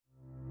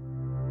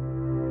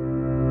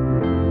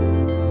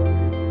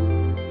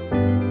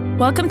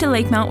Welcome to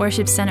Lakemount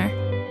Worship Center,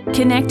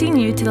 connecting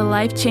you to the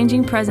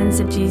life-changing presence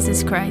of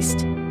Jesus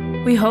Christ.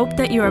 We hope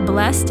that you are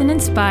blessed and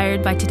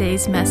inspired by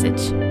today's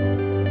message.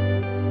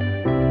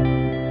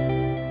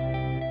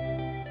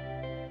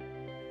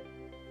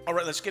 All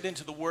right, let's get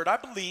into the Word. I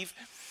believe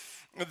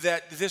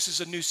that this is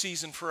a new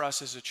season for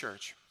us as a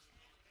church.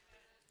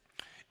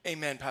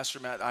 Amen, Pastor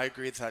Matt. I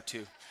agree with that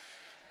too.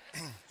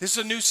 This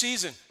is a new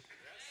season.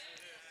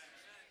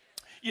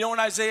 You know,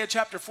 in Isaiah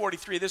chapter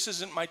 43, this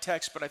isn't my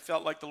text, but I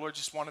felt like the Lord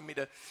just wanted me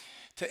to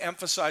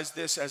emphasize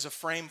this as a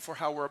frame for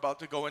how we're about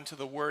to go into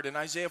the Word. In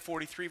Isaiah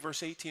 43,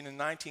 verse 18 and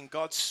 19,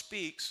 God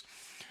speaks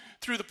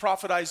through the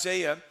prophet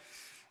Isaiah,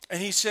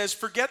 and he says,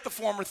 "Forget the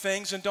former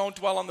things and don't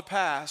dwell on the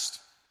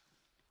past.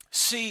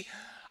 See,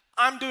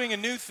 I'm doing a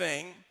new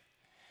thing.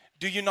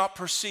 Do you not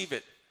perceive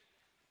it?"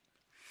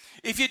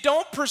 If you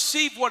don't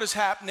perceive what is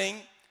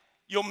happening,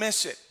 you'll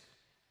miss it.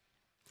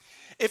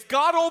 If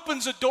God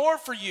opens a door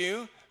for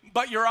you,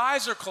 but your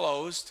eyes are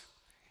closed,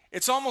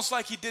 it's almost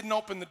like he didn't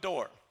open the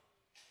door.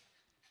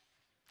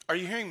 Are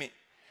you hearing me?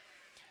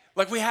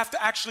 Like we have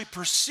to actually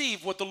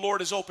perceive what the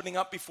Lord is opening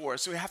up before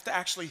us. So we have to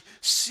actually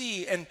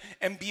see and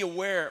be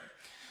aware.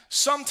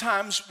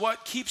 Sometimes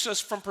what keeps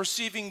us from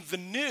perceiving the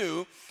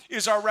new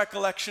is our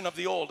recollection of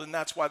the old, and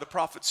that's why the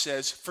prophet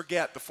says,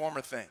 forget the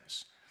former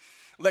things.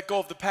 Let go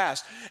of the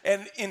past.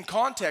 And in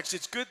context,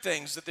 it's good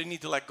things that they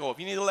need to let go of.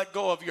 You need to let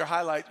go of your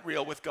highlight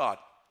reel with God.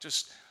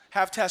 Just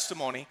have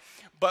testimony,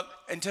 but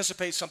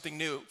anticipate something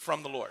new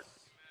from the Lord.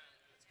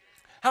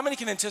 How many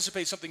can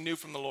anticipate something new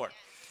from the Lord?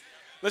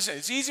 Listen,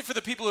 it's easy for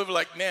the people who are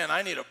like, man,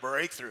 I need a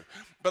breakthrough.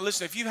 But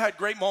listen, if you've had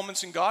great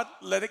moments in God,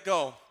 let it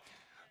go.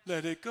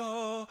 Let it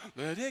go,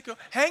 let it go.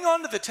 Hang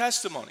on to the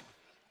testimony.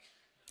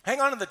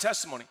 Hang on to the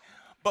testimony.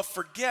 But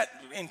forget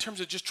in terms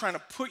of just trying to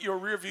put your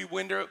rearview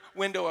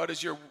window out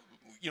as your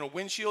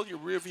windshield, your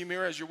rearview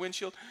mirror as your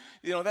windshield.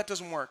 That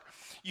doesn't work.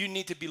 You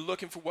need to be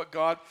looking for what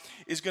God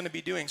is going to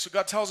be doing. So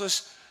God tells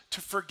us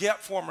to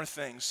forget former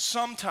things.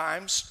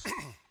 Sometimes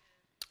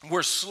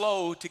we're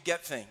slow to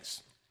get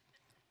things.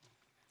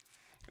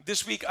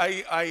 This week,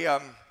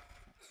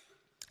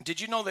 did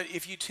you know that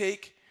if you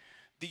take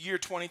the year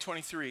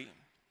 2023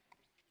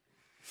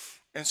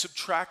 and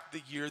subtract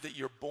the year that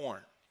you're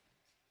born,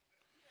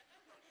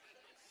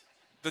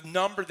 the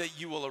number that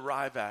you will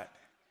arrive at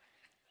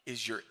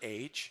is your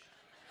age?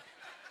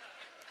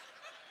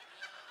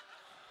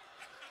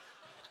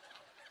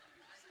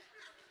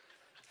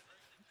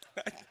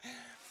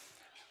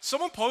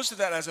 Someone posted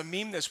that as a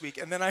meme this week,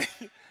 and then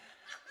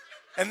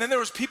there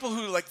was people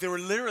who they were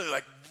literally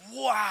like,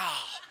 wow.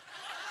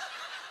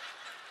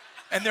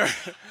 And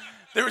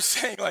they were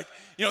saying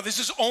this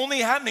is only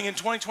happening in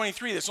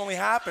 2023. This only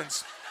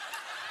happens.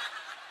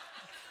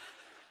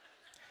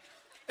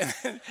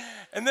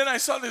 And then I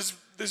saw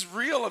this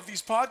reel of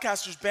these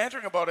podcasters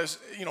bantering about us,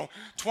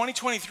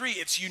 2023,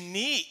 it's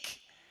unique.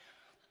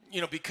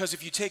 Because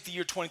if you take the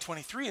year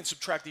 2023 and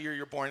subtract the year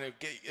you're born,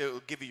 it'll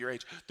give you your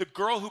age. The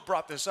girl who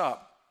brought this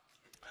up,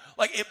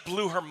 it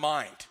blew her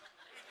mind.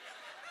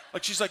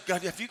 She's like,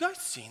 God, have you guys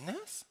seen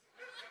this?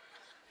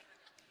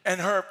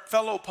 And her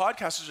fellow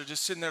podcasters are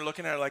just sitting there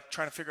looking at her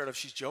trying to figure out if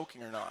she's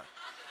joking or not.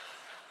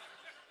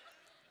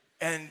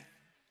 And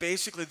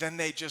basically then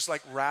they just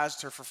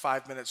razzed her for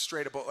 5 minutes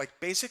straight about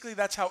basically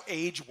that's how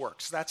age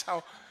works. That's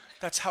how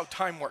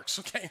time works,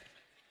 okay?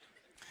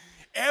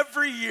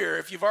 Every year,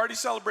 if you've already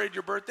celebrated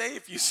your birthday,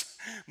 if you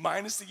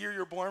minus the year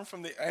you're born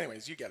from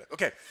anyways, you get it.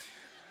 Okay.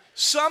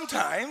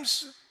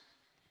 Sometimes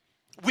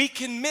we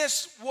can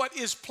miss what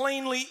is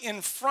plainly in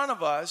front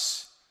of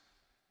us,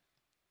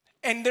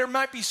 and there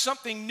might be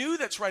something new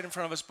that's right in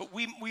front of us, but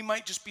we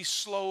might just be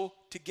slow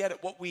to get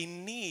it. What we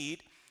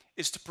need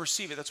is to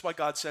perceive it. That's why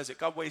God says it.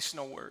 God wastes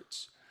no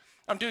words.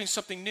 I'm doing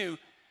something new.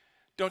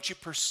 Don't you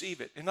perceive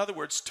it? In other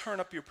words,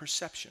 turn up your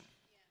perception.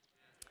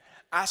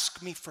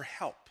 Ask me for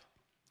help.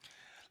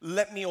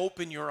 Let me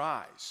open your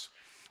eyes.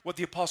 What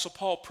the Apostle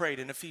Paul prayed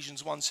in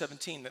Ephesians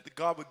 1:17, that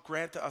God would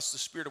grant to us the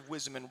spirit of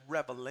wisdom and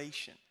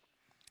revelation.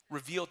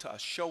 Reveal to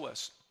us, show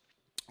us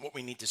what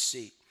we need to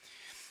see.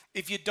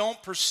 If you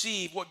don't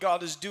perceive what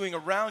God is doing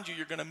around you,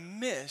 you're going to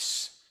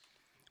miss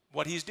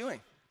what he's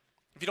doing.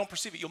 If you don't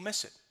perceive it, you'll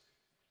miss it.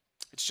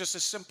 It's just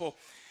as simple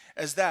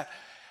as that.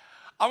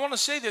 I want to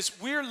say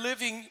this. We're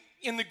living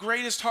in the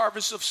greatest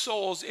harvest of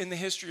souls in the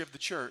history of the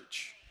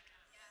church.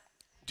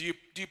 Do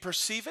you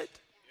perceive it?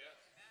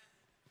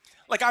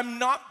 I'm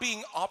not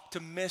being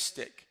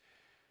optimistic.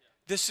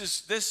 This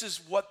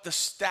is what the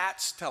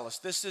stats tell us.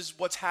 This is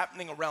what's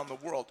happening around the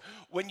world.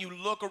 When you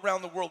look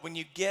around the world, when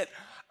you get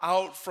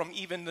out from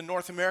even the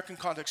North American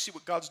context, see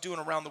what God's doing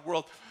around the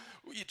world,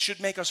 it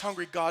should make us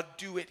hungry. God,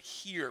 do it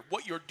here.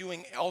 What you're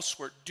doing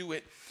elsewhere, do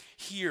it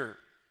here.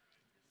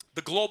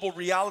 The global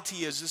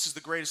reality is this is the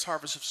greatest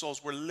harvest of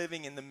souls. We're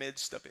living in the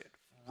midst of it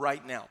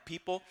right now.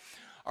 People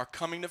are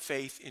coming to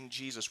faith in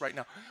Jesus right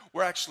now.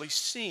 We're actually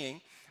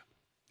seeing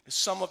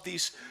some of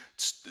these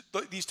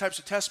types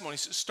of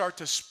testimonies start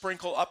to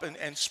sprinkle up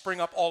and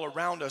spring up all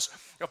around us.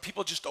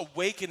 People just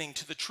awakening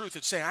to the truth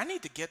and saying, I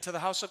need to get to the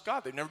house of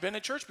God. They've never been to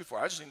church before.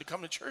 I just need to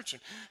come to church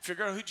and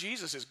figure out who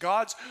Jesus is.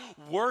 God's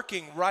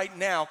working right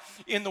now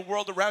in the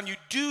world around you.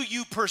 Do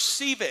you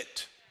perceive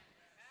it?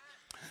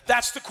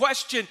 That's the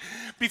question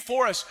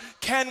before us.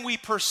 Can we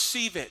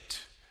perceive it?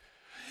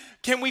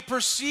 Can we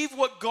perceive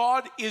what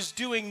God is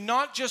doing,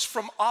 not just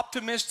from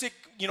optimistic,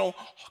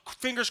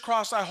 fingers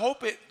crossed, I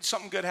hope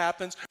something good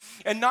happens,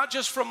 and not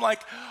just from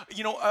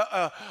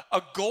a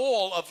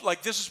goal of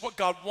this is what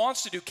God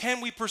wants to do.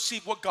 Can we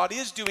perceive what God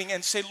is doing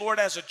and say, Lord,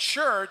 as a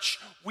church,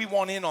 we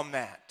want in on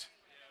that?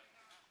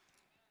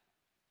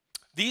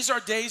 These are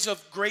days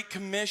of great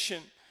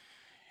commission.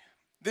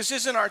 This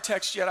isn't our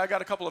text yet. I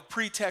got a couple of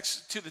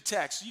pre-texts to the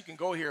text. You can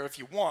go here if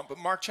you want, but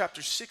Mark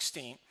chapter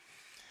 16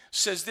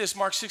 says this,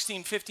 Mark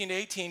 16, 15 to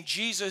 18,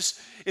 Jesus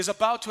is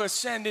about to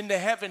ascend into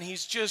heaven.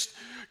 He's just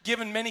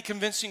given many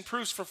convincing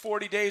proofs for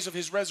 40 days of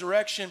his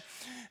resurrection.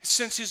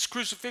 Since his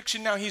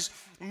crucifixion, now he's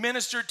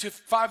ministered to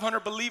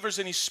 500 believers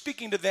and he's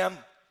speaking to them.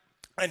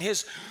 And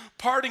his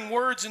parting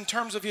words in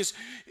terms of his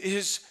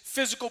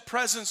physical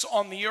presence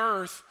on the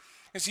earth,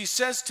 as he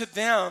says to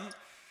them,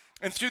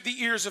 and through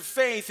the ears of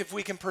faith, if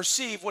we can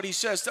perceive what he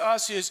says to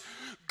us is,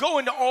 go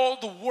into all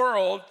the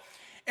world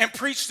and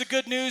preach the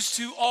good news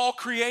to all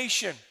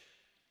creation.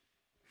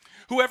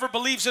 Whoever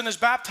believes and is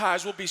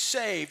baptized will be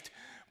saved,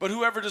 but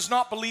whoever does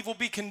not believe will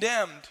be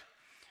condemned.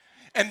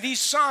 And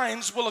these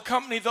signs will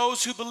accompany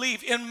those who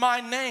believe. In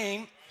my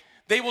name,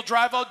 they will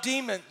drive out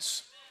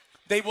demons.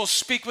 They will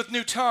speak with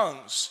new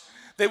tongues.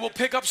 They will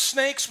pick up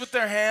snakes with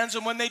their hands,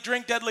 and when they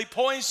drink deadly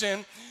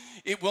poison,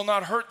 it will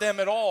not hurt them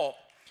at all.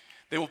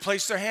 They will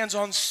place their hands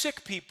on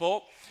sick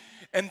people,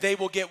 and they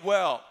will get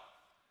well.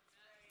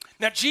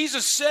 Now,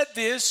 Jesus said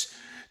this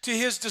to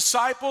his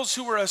disciples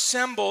who were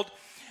assembled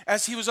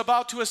as he was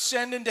about to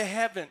ascend into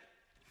heaven,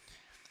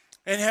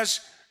 and has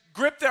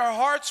gripped their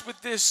hearts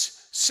with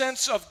this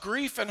sense of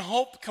grief and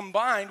hope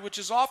combined, which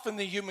is often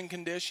the human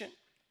condition.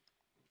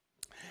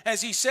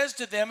 As he says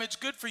to them, it's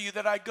good for you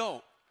that I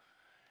go.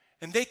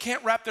 And they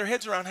can't wrap their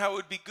heads around how it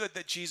would be good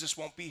that Jesus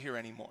won't be here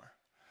anymore.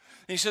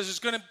 And he says, it's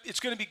going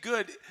to be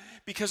good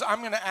because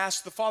I'm going to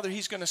ask the Father,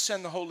 he's going to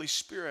send the Holy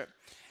Spirit.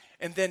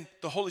 And then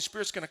the Holy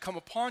Spirit's going to come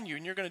upon you,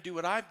 and you're going to do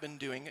what I've been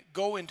doing.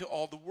 Go into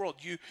all the world.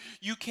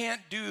 You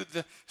can't do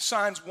the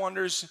signs,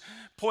 wonders,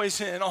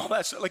 poison, and all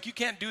that stuff. You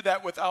can't do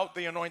that without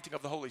the anointing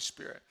of the Holy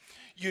Spirit.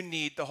 You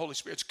need the Holy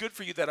Spirit. It's good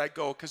for you that I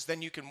go, because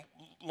then you can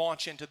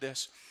launch into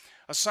this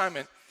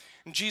assignment.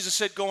 And Jesus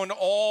said, go into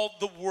all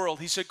the world.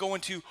 He said, go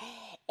into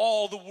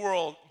all the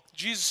world.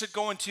 Jesus said,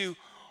 go into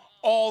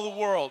all the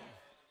world.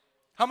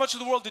 How much of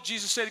the world did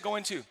Jesus say to go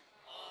into?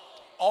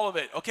 All of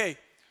it. Okay.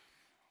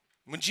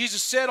 When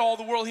Jesus said all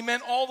the world, he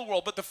meant all the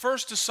world. But the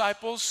first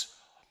disciples,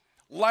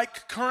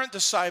 like current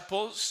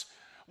disciples,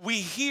 we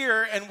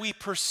hear and we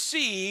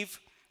perceive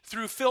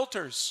through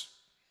filters.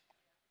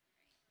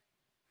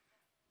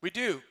 We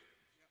do.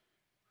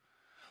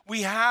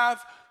 We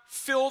have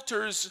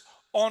filters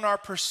on our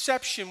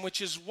perception,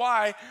 which is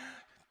why,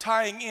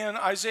 tying in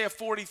Isaiah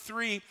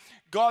 43,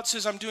 God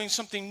says, I'm doing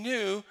something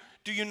new.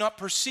 Do you not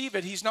perceive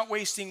it? He's not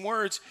wasting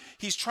words.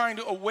 He's trying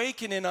to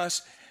awaken in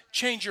us.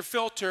 Change your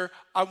filter.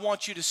 I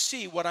want you to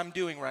see what I'm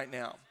doing right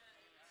now.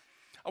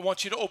 I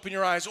want you to open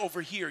your eyes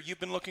over here. You've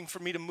been looking for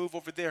me to move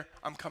over there.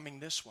 I'm coming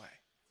this way.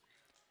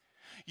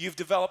 You've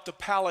developed a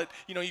palate.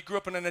 You grew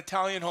up in an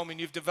Italian home and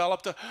you've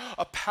developed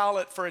a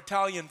palate for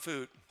Italian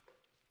food.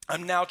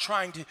 I'm now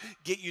trying to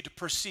get you to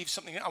perceive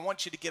something. I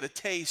want you to get a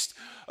taste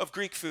of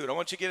Greek food. I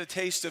want you to get a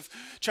taste of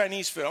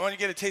Chinese food. I want you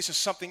to get a taste of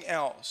something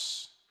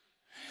else.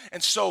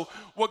 And so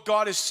what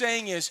God is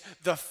saying is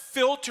the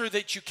filter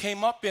that you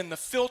came up in, the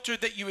filter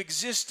that you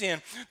exist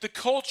in, the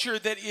culture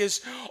that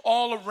is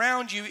all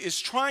around you is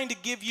trying to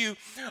give you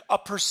a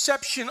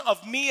perception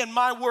of me and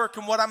my work.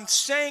 And what I'm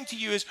saying to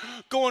you is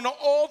go into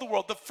all the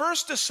world. The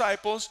first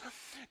disciples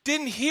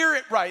didn't hear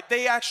it right.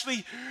 They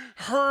actually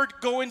heard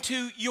go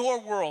into your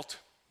world.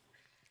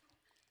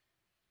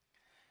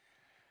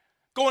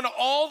 Go into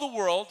all the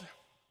world.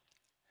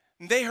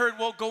 And they heard,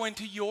 well, go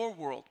into your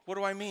world. What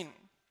do I mean?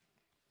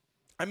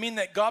 I mean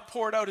that God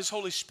poured out his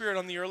Holy Spirit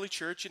on the early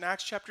church in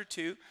Acts chapter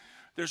 2.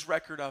 There's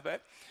record of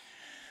it.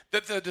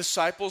 That the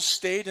disciples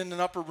stayed in an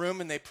upper room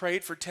and they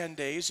prayed for 10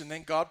 days. And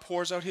then God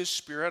pours out his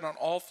Spirit on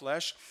all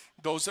flesh.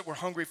 Those that were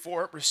hungry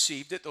for it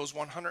received it. Those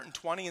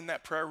 120 in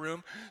that prayer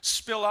room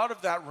spill out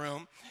of that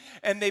room.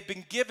 And they've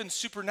been given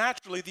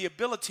supernaturally the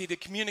ability to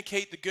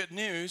communicate the good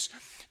news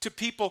to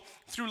people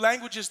through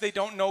languages they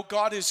don't know.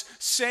 God is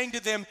saying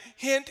to them,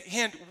 hint,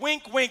 hint,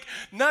 wink, wink,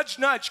 nudge,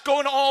 nudge, go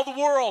into all the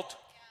world.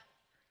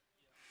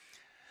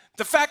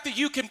 The fact that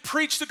you can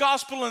preach the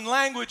gospel in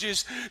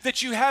languages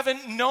that you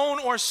haven't known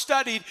or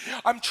studied,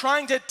 I'm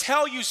trying to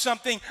tell you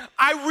something.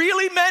 I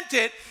really meant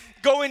it.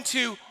 Go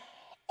into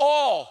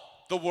all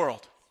the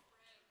world.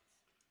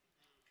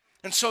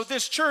 And so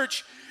this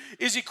church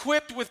is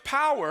equipped with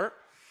power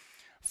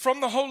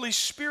from the Holy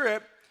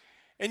Spirit,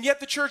 And yet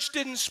the church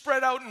didn't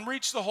spread out and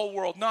reach the whole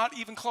world, not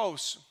even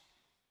close.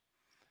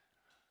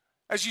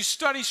 As you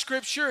study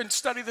Scripture and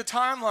study the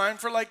timeline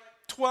for like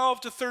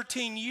 12 to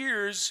 13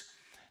 years,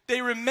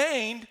 they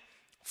remained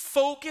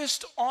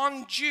focused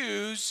on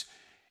Jews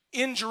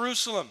in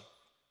Jerusalem.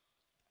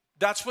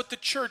 That's what the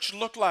church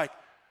looked like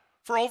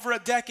for over a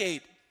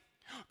decade.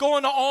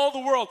 Going to all the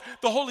world,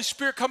 the Holy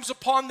Spirit comes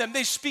upon them.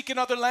 They speak in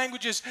other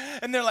languages,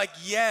 and they're like,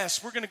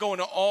 yes, we're going to go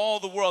into all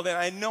the world. And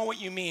I know what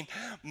you mean,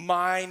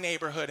 my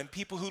neighborhood, and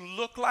people who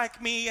look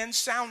like me and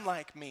sound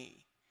like me.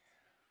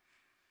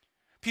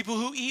 People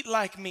who eat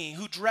like me,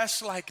 who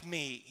dress like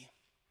me.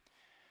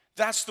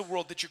 That's the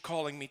world that you're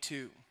calling me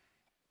to.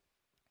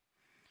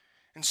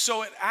 And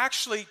so it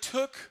actually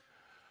took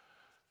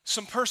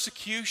some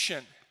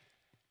persecution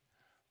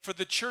for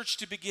the church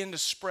to begin to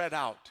spread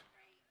out.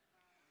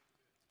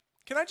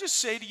 Can I just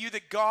say to you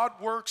that God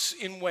works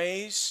in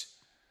ways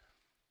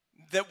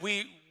that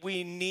we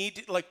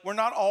need, like we're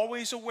not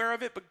always aware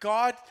of it, but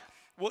God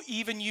will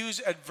even use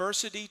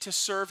adversity to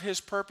serve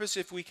his purpose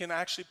if we can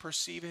actually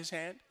perceive his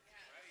hand.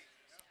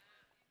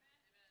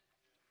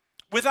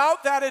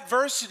 Without that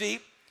adversity,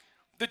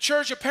 the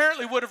church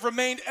apparently would have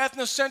remained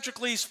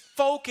ethnocentrically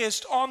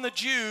focused on the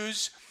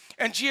Jews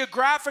and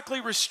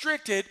geographically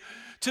restricted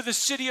to the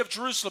city of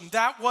Jerusalem.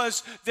 That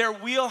was their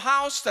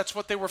wheelhouse. That's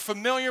what they were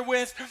familiar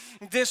with.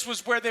 This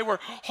was where they were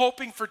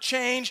hoping for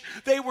change.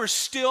 They were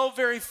still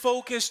very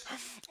focused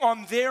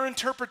on their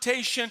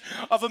interpretation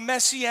of a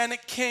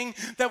messianic king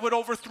that would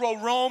overthrow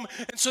Rome.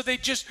 And so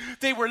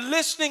they were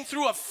listening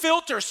through a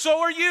filter. So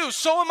are you.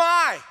 So am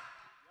I.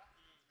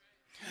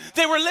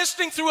 They were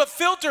listening through a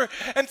filter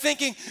and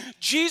thinking,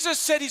 Jesus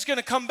said he's going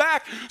to come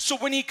back. So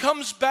when he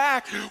comes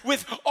back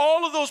with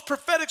all of those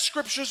prophetic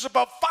scriptures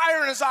about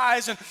fire in his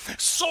eyes and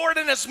sword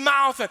in his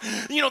mouth and,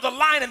 the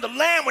lion and the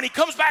lamb, when he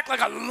comes back like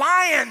a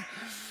lion,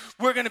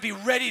 we're going to be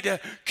ready to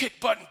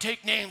kick butt and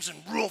take names and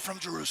rule from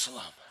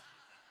Jerusalem.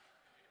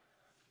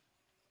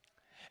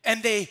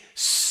 And they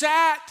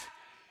sat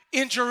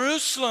in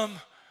Jerusalem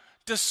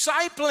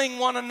discipling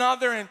one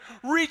another and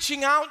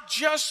reaching out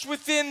just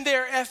within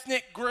their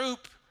ethnic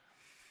group.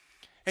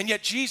 And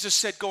yet Jesus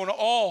said, go into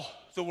all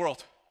the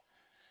world.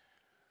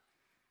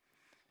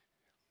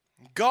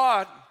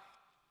 God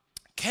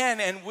can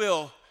and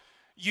will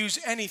use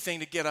anything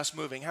to get us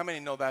moving. How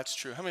many know that's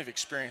true? How many have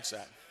experienced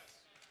that?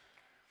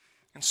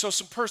 And so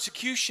some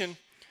persecution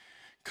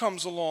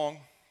comes along.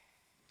 And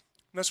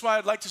that's why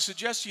I'd like to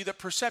suggest to you that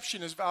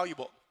perception is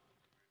valuable.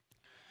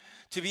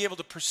 To be able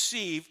to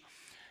perceive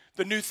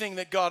the new thing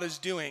that God is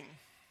doing,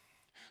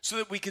 so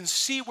that we can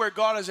see where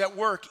God is at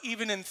work,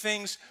 even in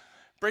things,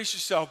 brace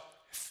yourself,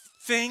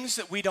 things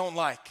that we don't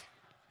like.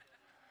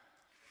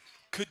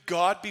 Could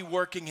God be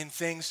working in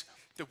things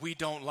that we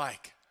don't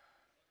like?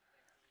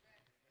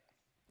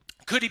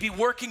 Could he be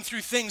working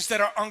through things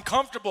that are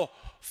uncomfortable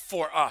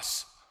for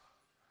us?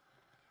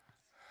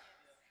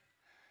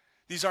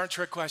 These aren't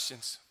trick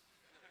questions.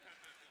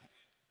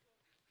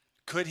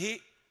 Could he?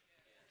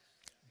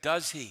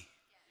 Does he?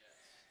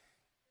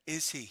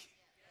 Is he?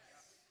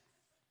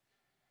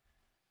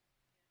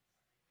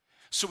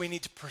 So we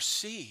need to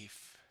perceive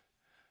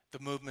the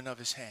movement of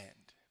his hand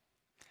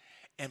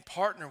and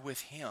partner with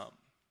him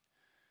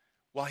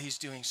while he's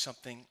doing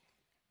something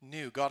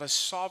new. God is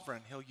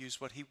sovereign. He'll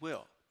use what he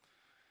will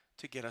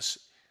to get us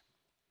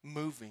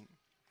moving.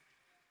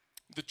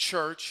 The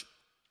church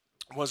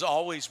was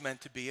always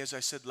meant to be, as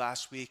I said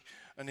last week,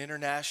 an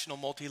international,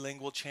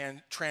 multilingual,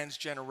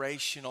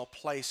 transgenerational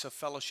place of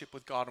fellowship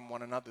with God and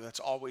one another. That's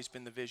always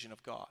been the vision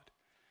of God.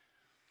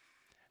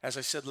 As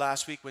I said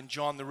last week, when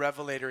John the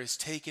Revelator is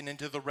taken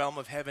into the realm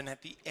of heaven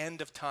at the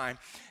end of time,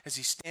 as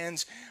he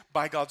stands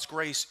by God's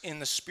grace in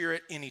the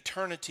Spirit in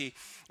eternity,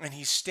 and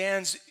he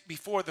stands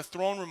before the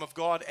throne room of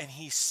God, and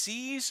he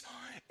sees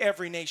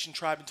every nation,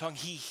 tribe, and tongue.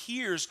 He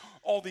hears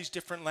all these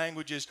different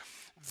languages.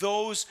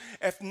 Those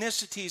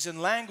ethnicities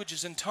and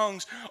languages and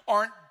tongues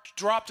aren't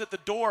dropped at the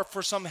door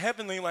for some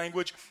heavenly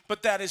language,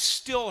 but that is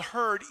still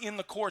heard in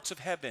the courts of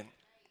heaven.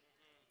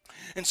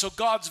 And so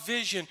God's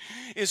vision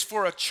is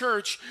for a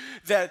church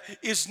that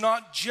is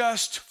not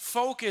just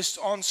focused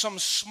on some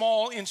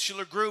small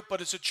insular group,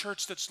 but it's a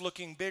church that's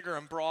looking bigger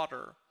and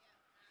broader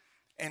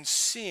and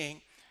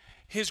seeing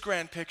his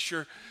grand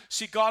picture.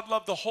 See, God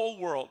loved the whole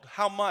world.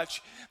 How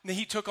much? That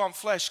he took on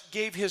flesh,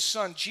 gave his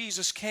son.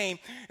 Jesus came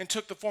and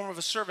took the form of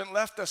a servant,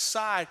 left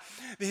aside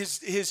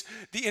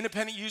the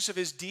independent use of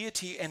his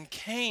deity, and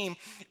came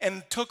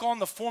and took on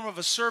the form of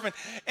a servant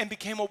and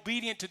became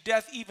obedient to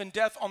death, even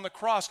death on the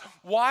cross.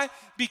 Why?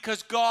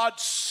 Because God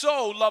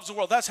so loves the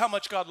world. That's how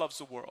much God loves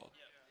the world.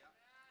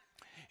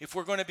 If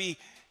we're going to be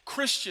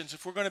Christians,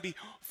 if we're going to be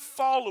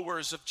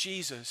followers of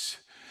Jesus,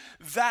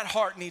 that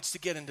heart needs to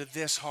get into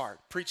this heart.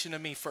 Preaching to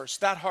me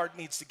first. That heart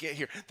needs to get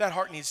here. That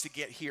heart needs to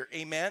get here.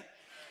 Amen?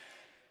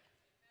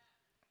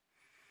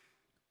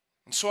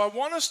 And so I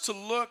want us to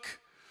look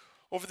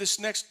over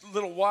this next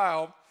little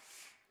while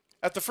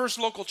at the first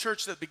local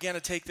church that began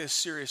to take this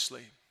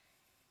seriously.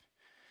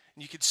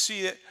 And you can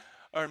see it,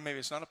 or maybe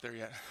it's not up there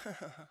yet.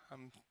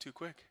 I'm too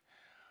quick.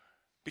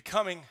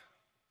 Becoming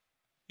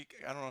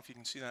I don't know if you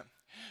can see that.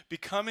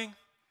 Becoming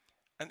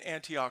an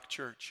Antioch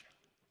church.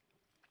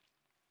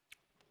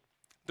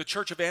 The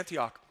church of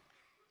Antioch.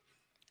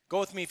 Go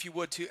with me, if you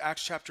would, to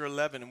Acts chapter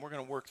 11, and we're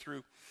going to work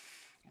through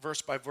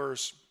verse by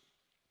verse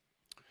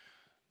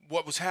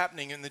what was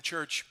happening in the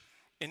church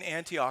in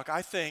Antioch.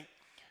 I think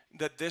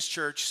that this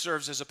church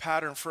serves as a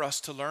pattern for us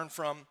to learn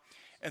from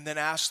and then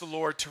ask the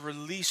Lord to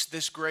release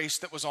this grace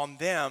that was on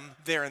them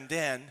there and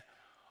then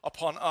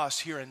upon us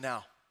here and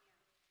now.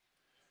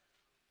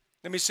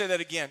 Let me say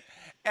that again.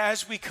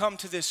 As we come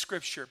to this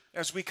scripture,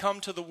 as we come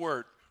to the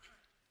word,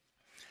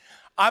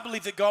 I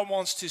believe that God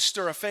wants to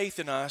stir a faith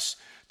in us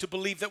to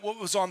believe that what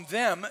was on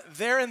them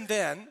there and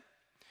then,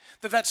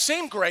 that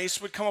same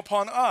grace would come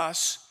upon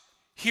us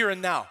here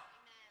and now.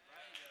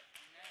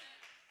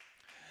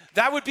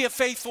 That would be a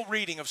faithful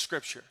reading of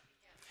Scripture.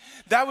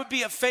 That would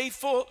be a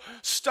faithful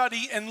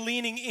study and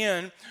leaning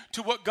in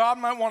to what God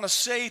might want to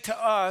say to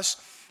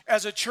us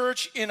as a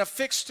church in a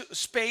fixed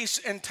space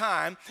and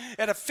time,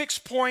 at a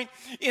fixed point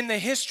in the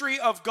history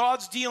of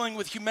God's dealing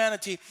with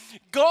humanity.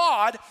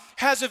 God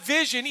has a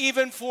vision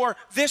even for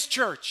this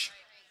church.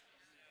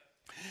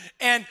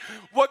 And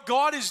what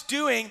God is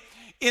doing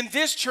in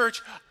this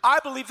church, I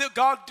believe that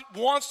God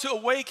wants to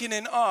awaken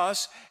in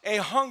us a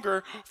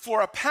hunger for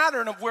a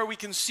pattern of where we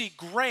can see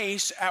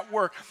grace at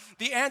work.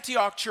 The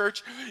Antioch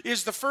church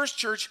is the first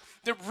church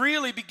that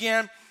really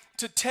began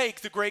to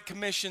take the Great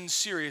Commission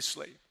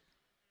seriously.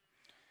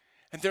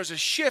 And there's a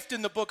shift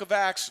in the book of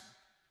Acts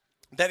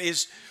that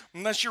is,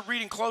 unless you're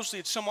reading closely,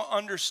 it's somewhat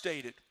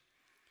understated.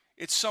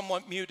 It's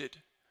somewhat muted.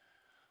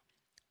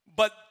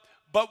 But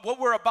what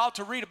we're about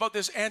to read about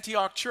this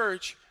Antioch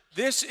church,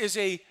 this is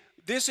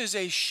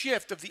a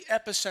shift of the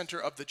epicenter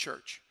of the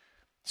church.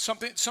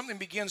 Something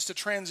begins to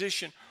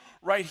transition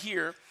right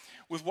here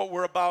with what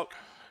we're about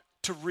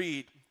to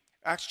read.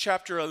 Acts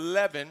chapter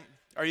 11,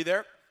 are you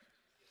there?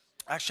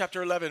 Acts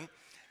chapter 11,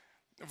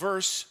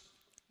 verse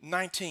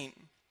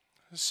 19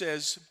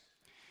 says,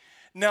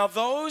 "Now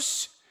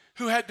those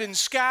who had been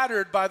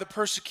scattered by the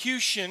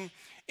persecution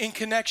in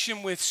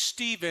connection with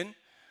Stephen,"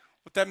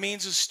 what that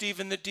means is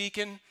Stephen the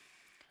deacon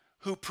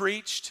who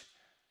preached,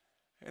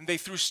 and they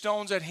threw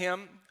stones at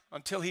him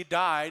until he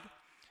died.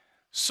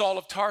 Saul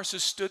of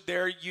Tarsus stood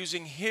there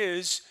using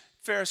his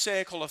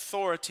Pharisaical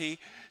authority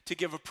to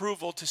give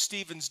approval to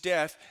Stephen's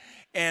death.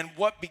 And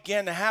what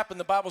began to happen,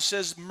 the Bible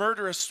says,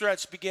 murderous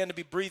threats began to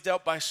be breathed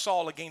out by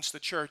Saul against the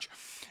church.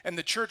 And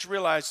the church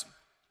realized,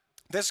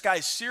 this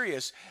guy's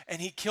serious, and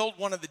he killed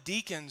one of the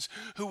deacons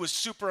who was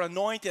super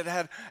anointed,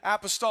 had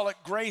apostolic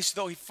grace,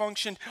 though he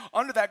functioned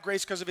under that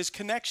grace because of his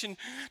connection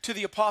to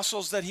the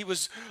apostles that he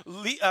was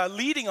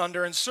leading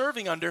under and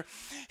serving under.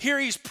 Here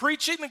he's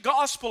preaching the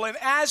gospel, and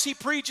as he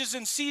preaches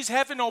and sees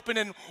heaven open,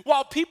 and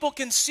while people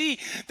can see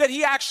that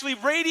he actually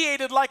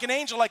radiated like an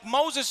angel, like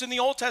Moses in the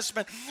Old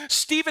Testament,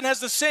 Stephen has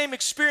the same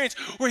experience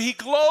where he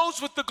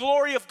glows with the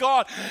glory of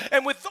God.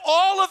 And with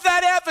all of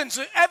that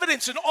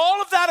evidence and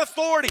all of that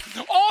authority,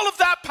 all of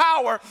that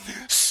power,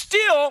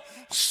 still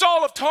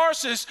Saul of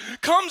Tarsus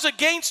comes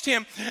against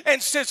him and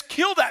says,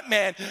 kill that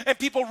man. And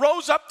people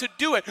rose up to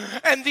do it.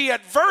 And the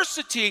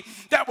adversity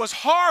that was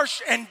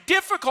harsh and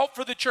difficult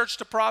for the church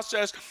to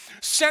process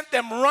sent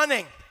them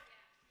running.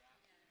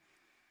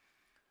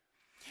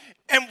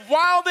 And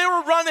while they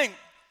were running,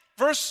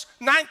 verse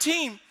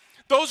 19,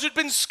 those who'd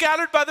been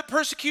scattered by the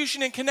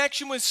persecution in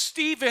connection with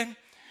Stephen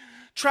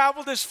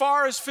traveled as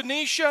far as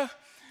Phoenicia,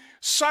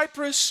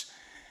 Cyprus,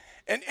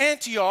 and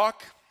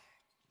Antioch,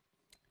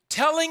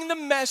 telling the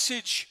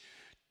message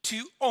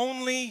to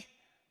only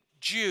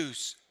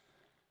Jews.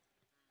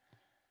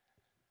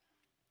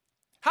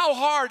 How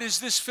hard is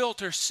this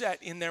filter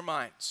set in their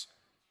minds?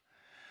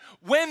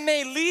 When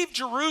they leave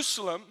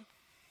Jerusalem,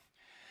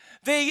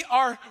 they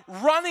are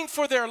running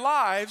for their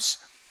lives,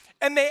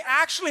 and they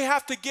actually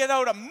have to get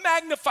out a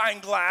magnifying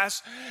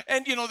glass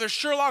and, their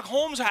Sherlock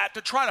Holmes hat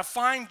to try to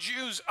find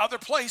Jews other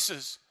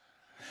places.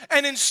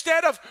 And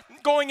instead of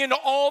going into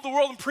all the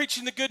world and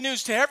preaching the good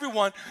news to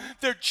everyone,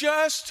 they're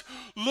just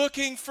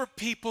looking for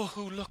people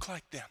who look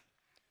like them,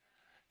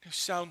 who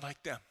sound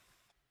like them.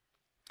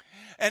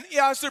 And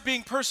as they're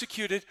being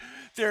persecuted,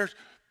 they're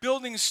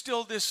building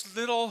still this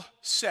little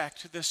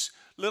sect, this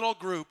little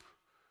group,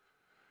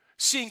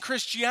 seeing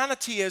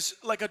Christianity as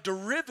like a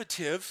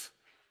derivative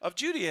of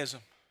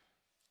Judaism.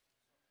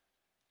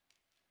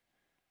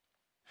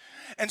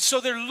 And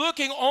so they're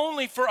looking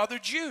only for other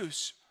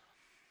Jews.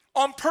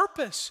 On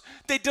purpose,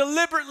 they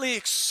deliberately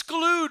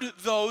exclude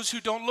those who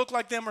don't look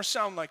like them or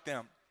sound like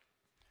them.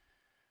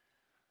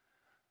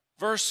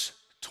 Verse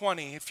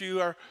 20, if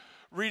you are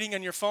reading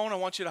on your phone, I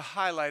want you to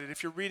highlight it.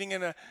 If you're reading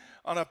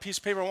on a piece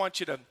of paper, I want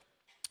you to,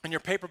 in your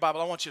paper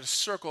Bible, I want you to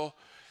circle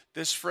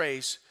this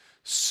phrase.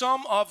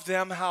 Some of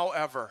them,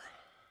 however.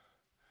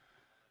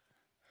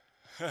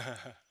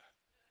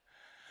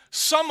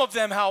 Some of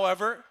them,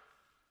 however.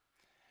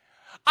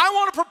 I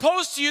want to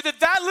propose to you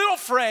that little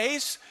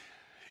phrase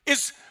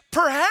is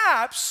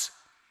perhaps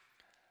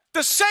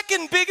the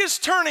second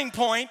biggest turning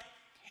point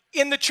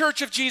in the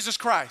Church of Jesus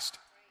Christ.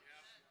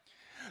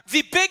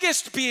 The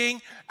biggest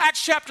being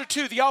Acts chapter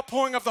 2, the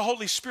outpouring of the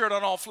Holy Spirit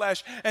on all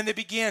flesh, and they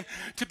began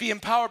to be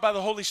empowered by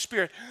the Holy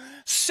Spirit.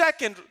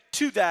 Second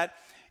to that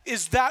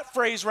is that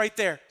phrase right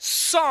there.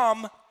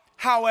 Some,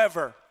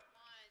 however.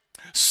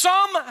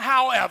 Some,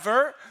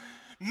 however,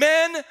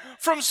 men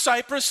from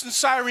Cyprus and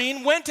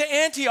Cyrene went to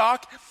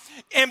Antioch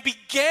and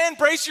began,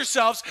 brace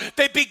yourselves,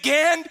 they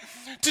began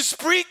to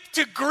speak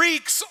to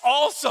Greeks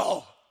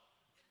also,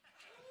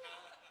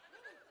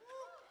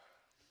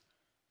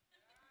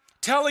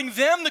 telling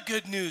them the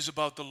good news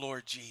about the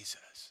Lord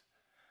Jesus.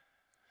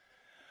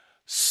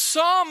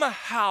 Some,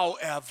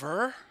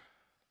 however,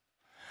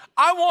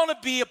 I want to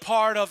be a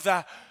part of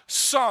the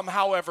some,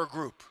 however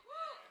group.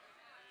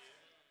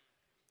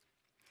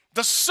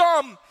 The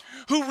some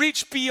who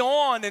reach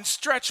beyond and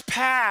stretch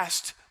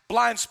past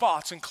blind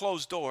spots and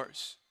closed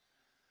doors.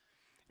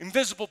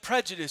 Invisible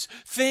prejudice,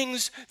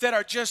 things that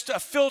are just a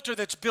filter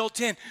that's built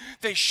in.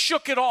 They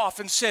shook it off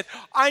and said,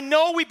 I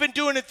know we've been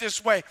doing it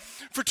this way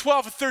for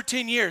 12 or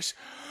 13 years,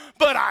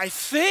 but I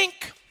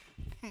think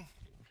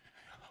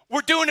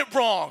we're doing it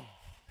wrong.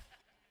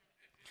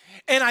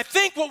 And I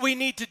think what we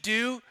need to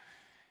do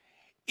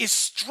is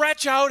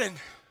stretch out and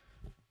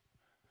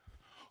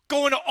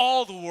go into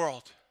all the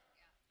world.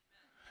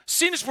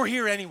 Seeing as we're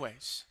here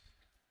anyways,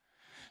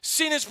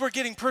 seeing as we're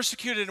getting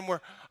persecuted and we're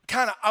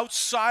kind of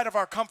outside of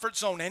our comfort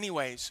zone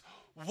anyways,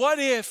 what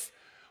if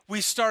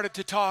we started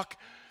to talk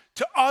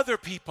to other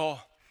people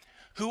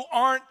who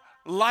aren't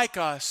like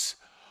us,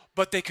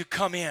 but they could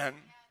come in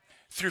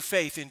through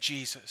faith in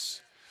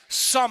Jesus?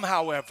 Some,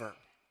 however.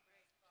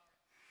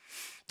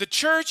 The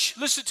church,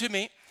 listen to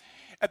me,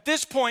 at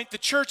this point, the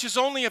church is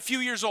only a few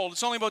years old.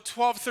 It's only about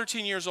 12,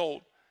 13 years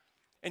old,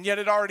 and yet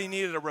it already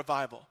needed a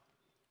revival.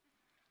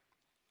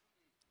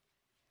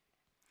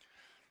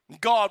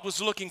 God was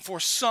looking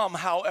for some,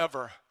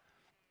 however,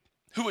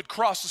 who would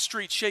cross the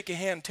street, shake a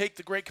hand, take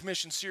the Great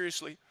Commission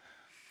seriously.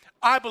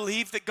 I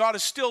believe that God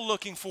is still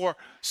looking for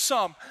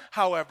some,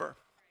 however.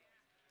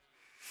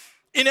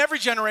 In every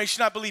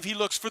generation, I believe he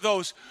looks for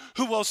those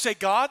who will say,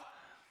 God,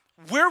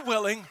 we're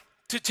willing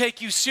to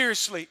take you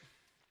seriously.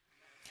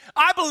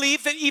 I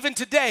believe that even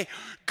today,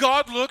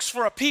 God looks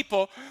for a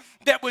people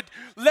that would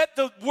let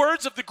the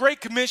words of the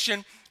Great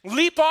Commission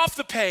leap off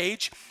the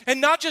page and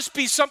not just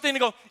be something to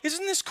go,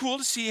 isn't this cool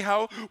to see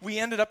how we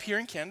ended up here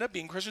in Canada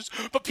being Christians?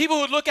 But people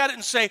who would look at it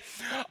and say,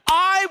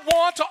 I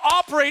want to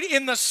operate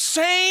in the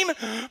same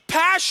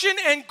passion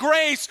and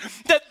grace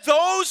that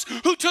those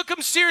who took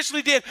him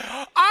seriously did.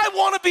 I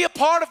want to be a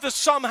part of the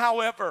some,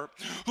 however,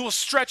 who will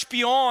stretch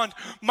beyond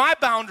my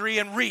boundary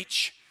and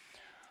reach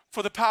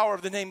for the power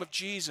of the name of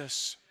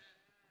Jesus.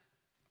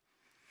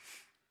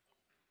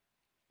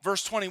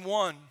 Verse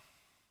 21.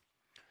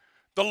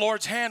 The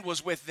Lord's hand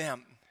was with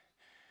them,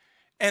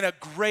 and a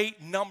great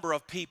number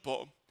of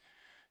people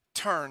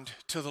turned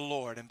to the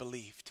Lord and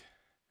believed.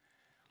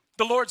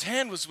 The Lord's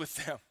hand was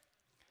with them,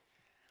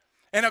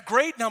 and a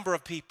great number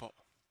of people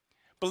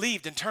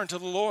believed and turned to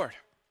the Lord.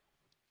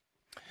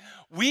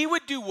 We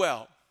would do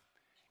well,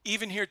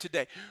 even here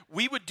today,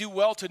 we would do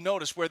well to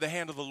notice where the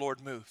hand of the Lord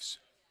moves.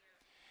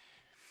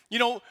 You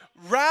know,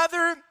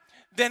 rather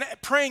than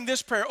praying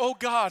this prayer, oh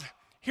God,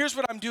 here's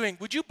what I'm doing,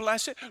 would you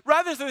bless it?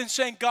 Rather than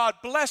saying, God,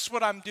 bless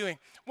what I'm doing,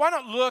 why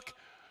not look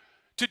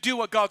to do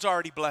what God's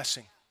already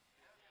blessing?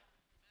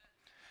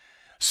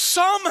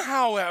 Some,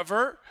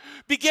 however,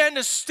 began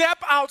to step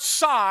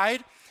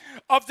outside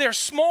of their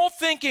small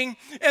thinking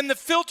and the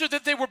filter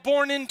that they were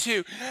born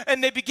into,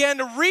 and they began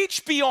to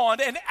reach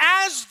beyond, and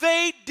as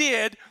they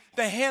did,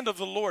 the hand of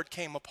the Lord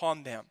came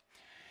upon them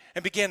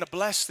and began to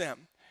bless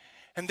them,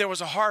 and there was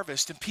a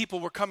harvest, and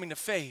people were coming to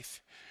faith.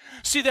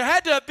 See, there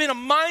had to have been a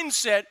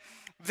mindset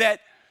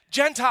that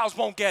Gentiles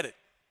won't get it.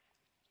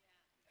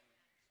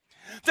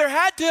 There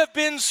had to have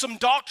been some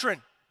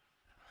doctrine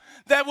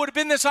that would have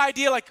been this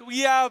idea like,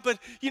 yeah, but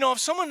you know, if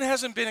someone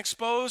hasn't been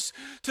exposed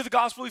to the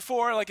gospel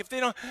before, like if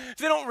they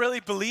don't really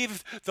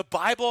believe the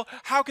Bible,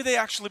 how could they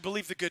actually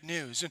believe the good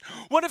news? And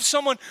what if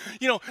someone,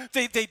 you know,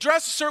 they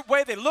dress a certain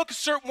way, they look a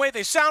certain way,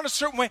 they sound a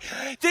certain way?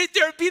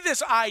 There'd be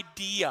this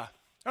idea.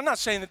 I'm not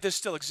saying that this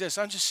still exists.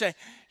 I'm just saying,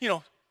 you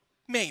know,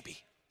 maybe.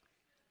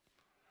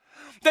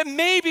 That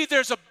maybe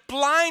there's a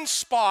blind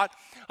spot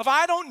of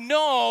I don't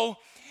know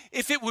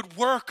if it would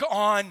work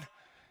on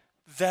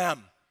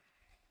them,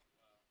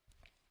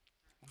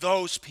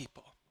 those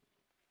people.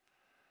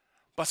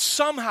 But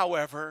some,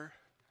 however,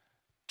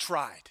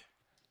 tried.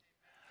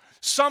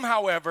 Some,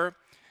 however,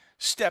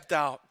 stepped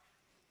out.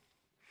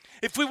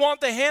 If we want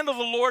the hand of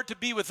the Lord to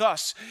be with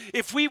us,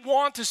 if we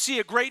want to see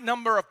a great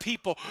number of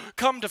people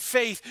come to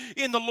faith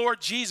in the Lord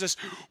Jesus,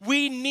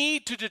 we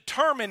need to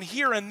determine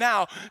here and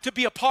now to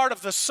be a part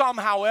of the some,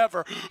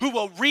 however, who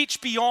will reach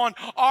beyond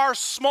our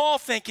small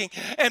thinking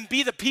and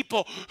be the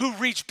people who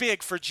reach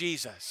big for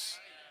Jesus.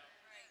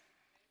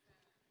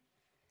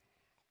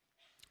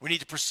 We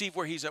need to perceive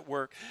where he's at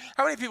work.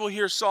 How many people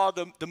here saw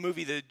the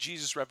movie, The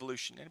Jesus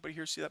Revolution? Anybody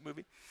here see that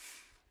movie?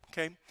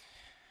 Okay.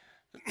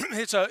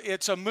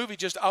 It's a movie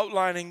just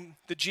outlining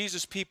the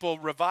Jesus people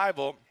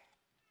revival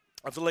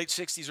of the late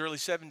 60s, early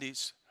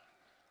 70s.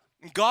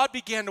 And God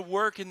began to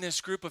work in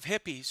this group of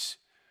hippies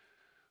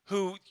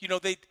who,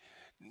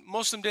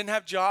 most of them didn't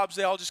have jobs.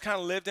 They all just kind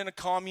of lived in a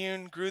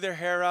commune, grew their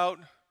hair out.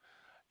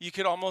 You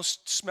could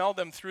almost smell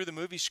them through the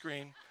movie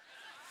screen.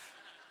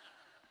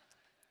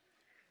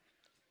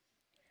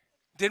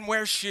 Didn't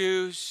wear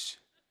shoes.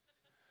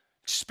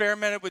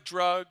 Experimented with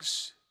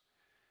drugs.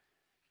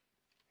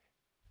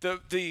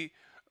 The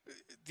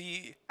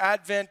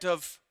advent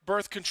of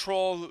birth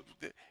control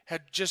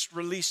had just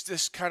released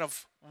this kind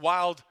of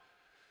wild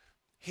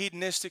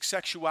hedonistic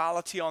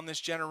sexuality on this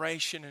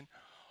generation, and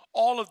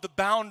all of the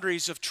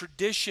boundaries of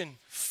tradition,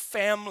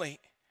 family,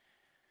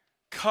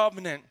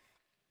 covenant,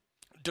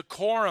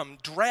 decorum,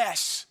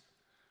 dress,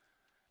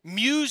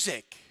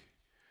 music,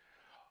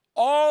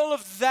 all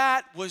of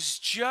that was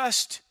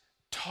just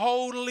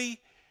totally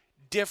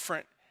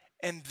different.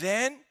 And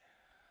then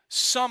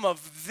some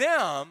of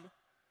them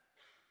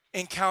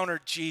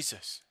encountered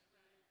Jesus.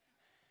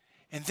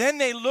 And then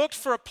they looked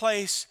for a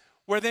place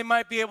where they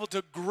might be able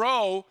to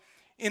grow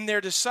in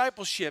their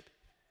discipleship.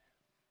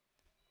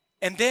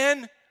 And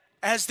then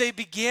as they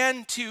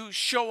began to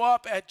show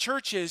up at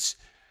churches,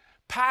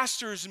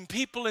 pastors and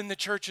people in the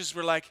churches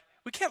were like,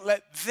 we can't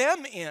let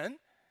them in.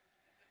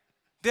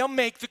 They'll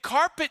make the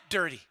carpet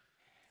dirty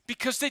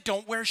because they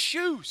don't wear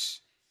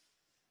shoes.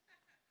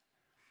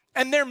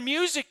 And their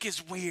music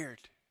is weird.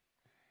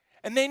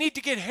 And they need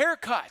to get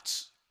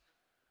haircuts.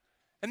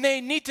 And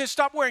they need to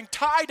stop wearing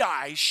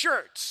tie-dye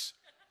shirts.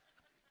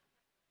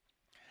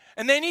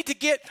 And they need to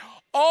get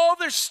all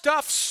their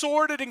stuff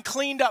sorted and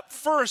cleaned up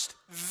first.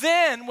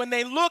 Then, when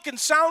they look and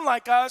sound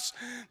like us,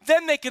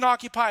 then they can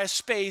occupy a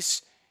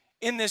space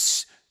in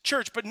this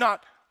church, but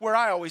not where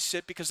I always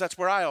sit, because that's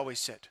where I always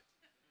sit.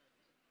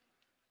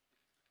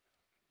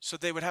 So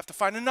they would have to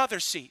find another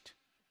seat.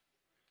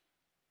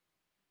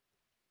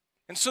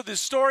 And so the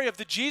story of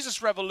the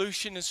Jesus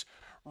Revolution is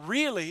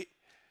really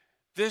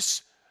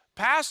this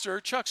pastor,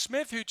 Chuck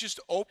Smith, who just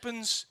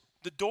opens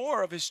the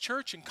door of his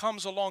church and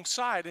comes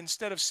alongside.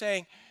 Instead of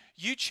saying,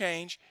 you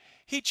change,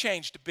 he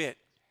changed a bit.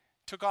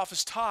 Took off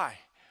his tie.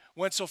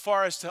 Went so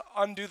far as to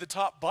undo the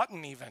top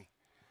button even.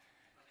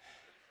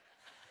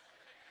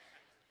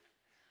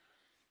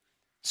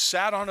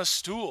 Sat on a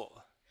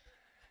stool.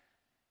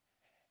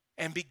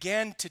 And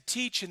began to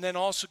teach, and then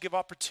also give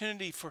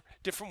opportunity for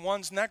different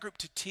ones in that group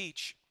to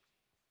teach.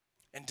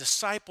 And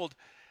discipled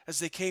as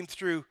they came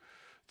through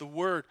the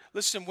word.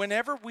 Listen,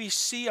 whenever we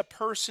see a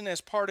person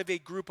as part of a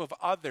group of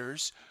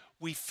others,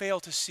 we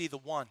fail to see the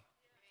one.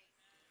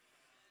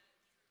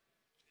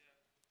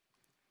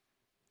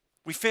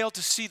 We fail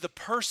to see the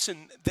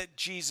person that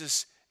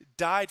Jesus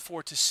died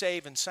for to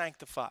save and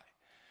sanctify.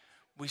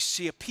 We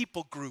see a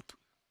people group.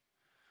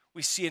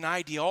 We see an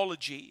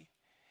ideology.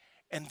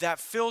 And that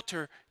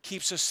filter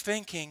keeps us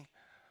thinking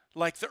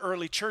like the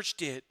early church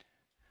did.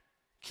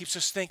 Keeps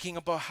us thinking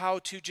about how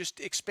to just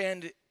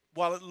expand it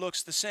while it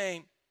looks the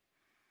same.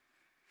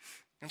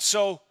 And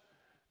so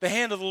the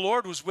hand of the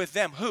Lord was with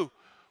them. Who?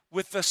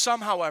 With the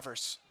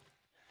somehowevers.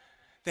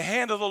 The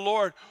hand of the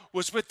Lord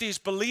was with these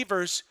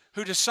believers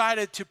who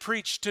decided to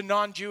preach to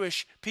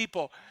non-Jewish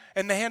people.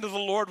 And the hand of the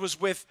Lord was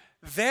with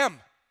them.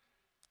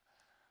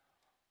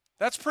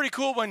 That's pretty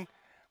cool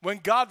when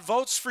God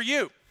votes for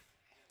you.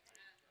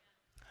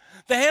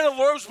 The hand of the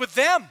Lord was with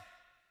them.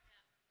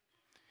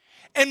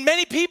 And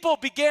many people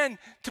began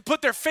to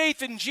put their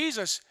faith in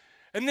Jesus.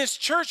 And this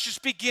church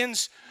just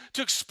begins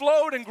to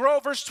explode and grow.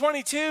 Verse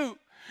 22.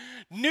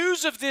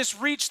 News of this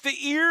reached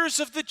the ears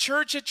of the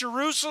church at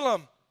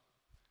Jerusalem.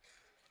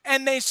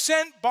 And they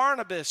sent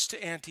Barnabas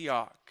to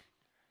Antioch.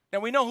 Now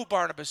we know who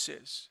Barnabas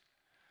is.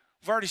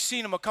 We've already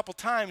seen him a couple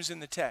times in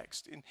the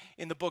text,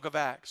 in the book of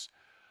Acts.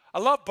 I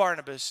love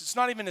Barnabas. It's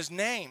not even his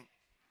name.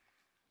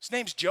 His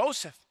name's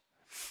Joseph.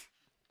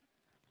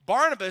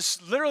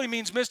 Barnabas literally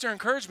means Mr.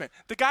 Encouragement.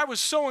 The guy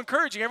was so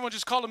encouraging, everyone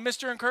just called him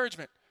Mr.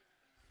 Encouragement.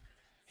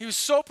 He was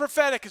so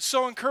prophetic and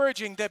so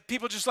encouraging that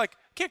people just like,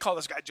 can't call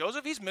this guy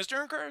Joseph, he's Mr.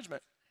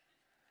 Encouragement.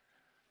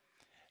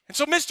 And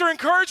so Mr.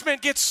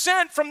 Encouragement gets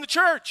sent from the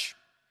church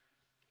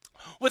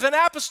with an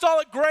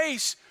apostolic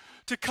grace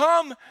to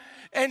come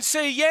and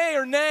say yay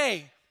or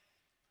nay.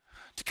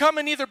 To come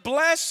and either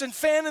bless and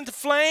fan into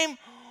flame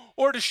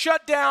or to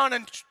shut down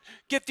and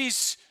get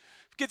these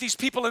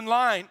people in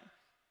line.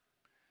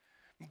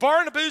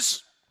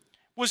 Barnabas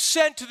was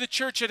sent to the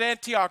church at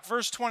Antioch,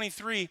 verse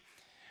 23.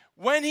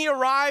 When he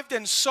arrived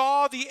and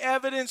saw the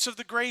evidence of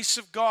the grace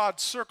of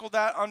God, circle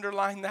that,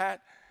 underline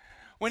that.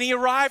 When he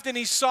arrived and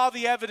he saw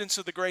the evidence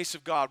of the grace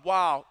of God.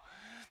 Wow,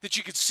 that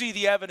you could see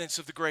the evidence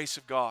of the grace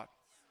of God.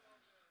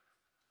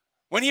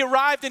 When he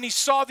arrived and he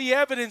saw the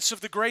evidence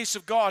of the grace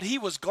of God, he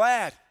was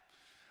glad.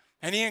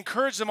 And he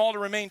encouraged them all to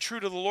remain true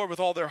to the Lord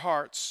with all their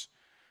hearts.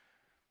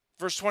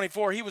 Verse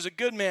 24, he was a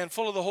good man,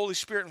 full of the Holy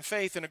Spirit and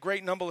faith, and a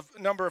great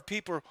number of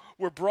people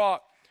were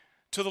brought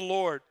to the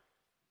Lord.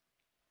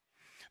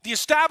 The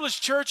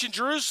established church in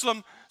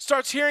Jerusalem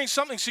starts hearing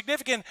something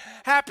significant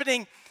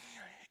happening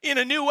in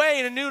a new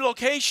way, in a new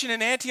location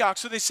in Antioch.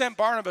 So they sent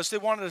Barnabas. They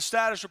wanted a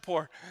status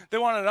report. They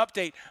wanted an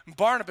update. And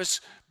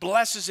Barnabas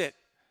blesses it.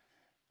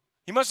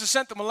 He must have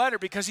sent them a letter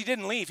because he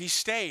didn't leave. He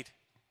stayed.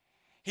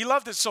 He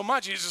loved it so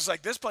much, he's just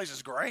like, this place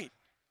is great.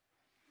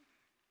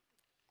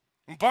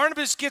 When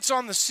Barnabas gets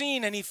on the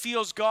scene and he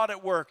feels God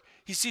at work,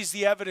 he sees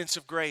the evidence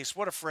of grace.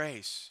 What a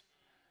phrase.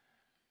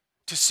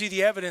 To see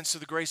the evidence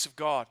of the grace of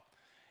God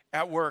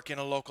at work in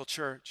a local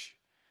church.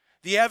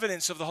 The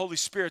evidence of the Holy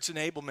Spirit's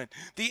enablement.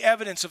 The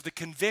evidence of the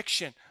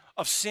conviction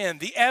of sin.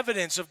 The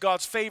evidence of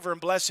God's favor and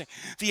blessing.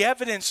 The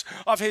evidence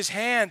of his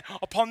hand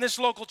upon this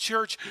local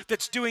church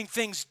that's doing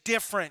things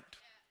different.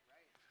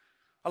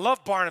 I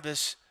love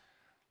Barnabas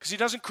because he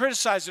doesn't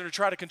criticize it or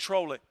try to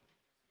control it.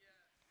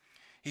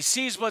 He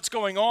sees what's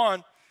going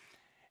on,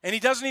 and he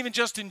doesn't even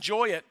just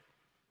enjoy it.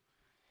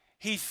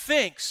 He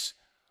thinks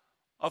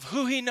of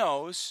who he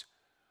knows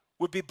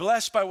would be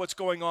blessed by what's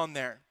going on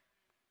there.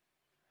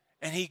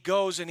 And he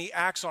goes and he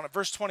acts on it.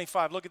 Verse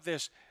 25, look at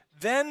this.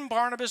 Then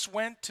Barnabas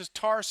went to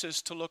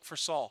Tarsus to look for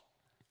Saul.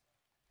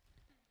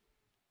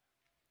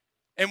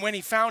 And when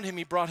he found him,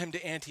 he brought him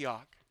to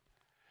Antioch.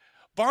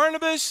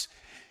 Barnabas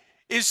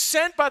is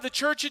sent by the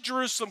church at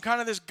Jerusalem,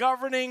 kind of this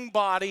governing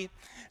body,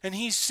 and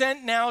he's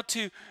sent now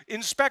to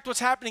inspect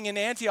what's happening in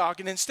Antioch.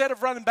 And instead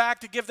of running back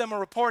to give them a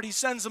report, he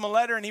sends them a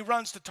letter and he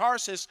runs to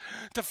Tarsus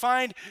to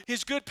find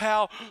his good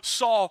pal,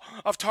 Saul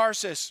of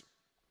Tarsus.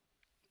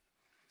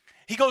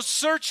 He goes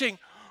searching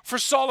for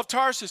Saul of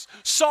Tarsus.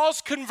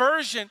 Saul's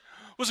conversion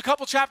was a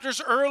couple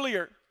chapters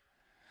earlier,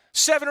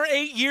 7 or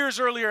 8 years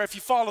earlier if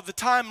you follow the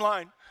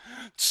timeline.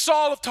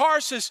 Saul of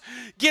Tarsus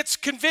gets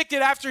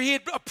convicted after he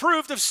had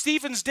approved of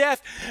Stephen's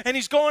death, and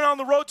he's going on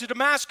the road to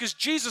Damascus.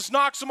 Jesus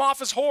knocks him off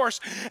his horse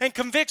and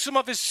convicts him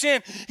of his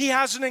sin. He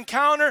has an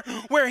encounter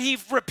where he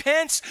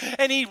repents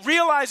and he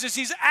realizes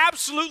he's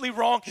absolutely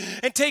wrong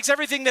and takes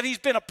everything that he's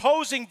been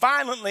opposing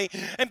violently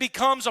and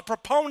becomes a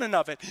proponent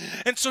of it.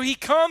 And so he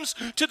comes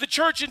to the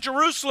church in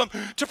Jerusalem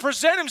to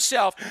present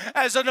himself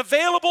as an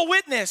available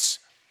witness,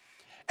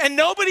 and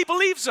nobody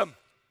believes him.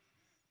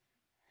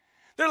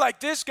 They're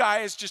like, this guy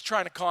is just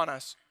trying to con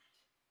us.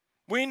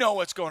 We know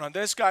what's going on.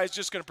 This guy is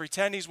just going to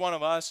pretend he's one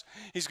of us.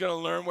 He's going to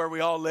learn where we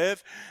all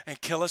live and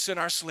kill us in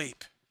our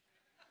sleep.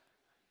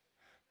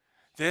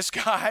 This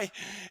guy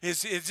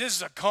this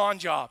is a con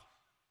job.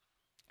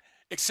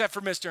 Except for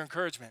Mr.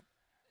 Encouragement.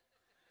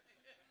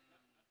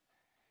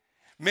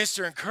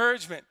 Mr.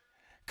 Encouragement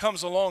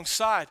comes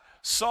alongside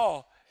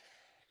Saul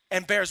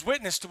and bears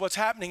witness to what's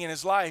happening in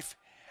his life.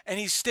 And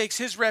he stakes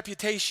his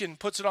reputation,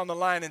 puts it on the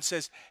line and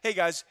says, hey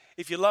guys,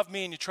 if you love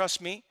me and you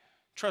trust me,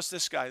 trust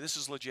this guy. This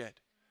is legit.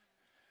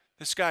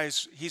 This guy,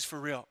 he's for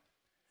real.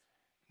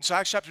 And so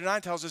Acts chapter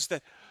 9 tells us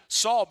that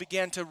Saul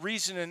began to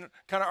reason and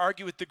kind of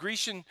argue with the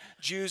Grecian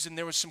Jews, and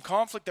there was some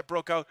conflict that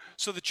broke out.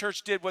 So the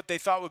church did what they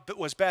thought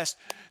was best.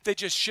 They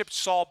just shipped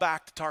Saul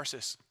back to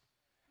Tarsus.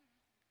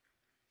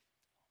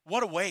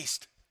 What a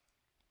waste.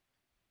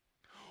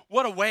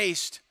 What a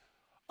waste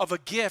of a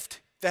gift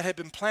that had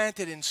been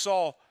planted in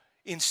Saul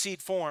in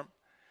seed form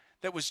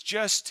that was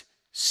just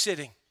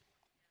sitting.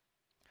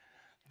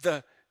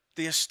 The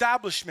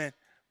establishment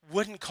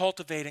wouldn't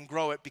cultivate and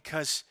grow it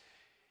because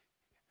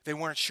they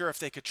weren't sure if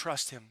they could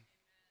trust him.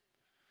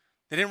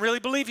 They didn't really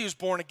believe he was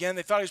born again.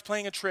 They thought he was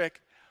playing a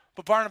trick,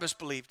 but Barnabas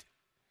believed.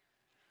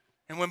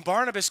 And when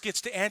Barnabas gets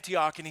to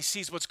Antioch and he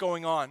sees what's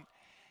going on,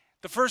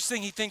 the first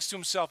thing he thinks to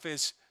himself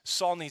is,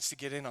 Saul needs to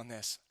get in on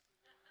this.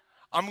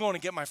 I'm going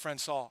to get my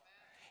friend Saul.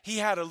 He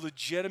had a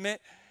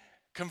legitimate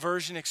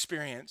conversion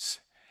experience,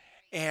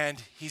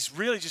 and he's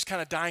really just kind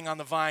of dying on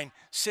the vine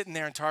sitting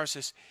there in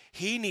Tarsus.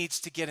 He needs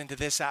to get into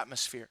this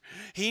atmosphere.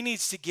 He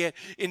needs to get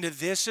into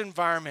this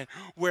environment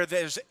where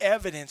there's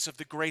evidence of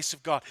the grace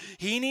of God.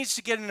 He needs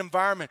to get an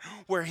environment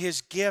where his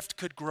gift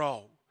could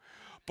grow.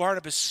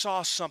 Barnabas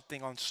saw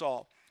something on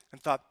Saul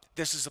and thought,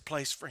 this is the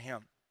place for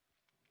him.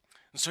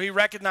 And so he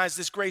recognized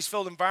this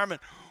grace-filled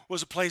environment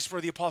was a place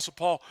where the Apostle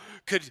Paul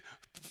could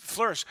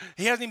flourish.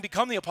 He hasn't even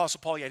become the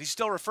Apostle Paul yet. He's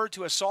still referred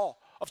to as Saul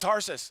of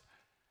Tarsus.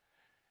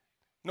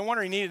 No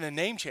wonder he needed a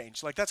name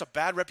change. Like, that's a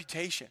bad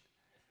reputation.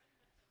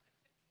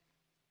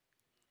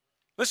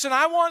 Listen,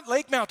 I want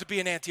Lake Mount to be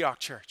an Antioch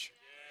church.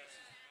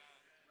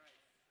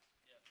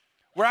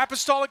 Where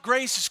apostolic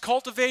grace is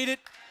cultivated,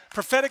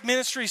 prophetic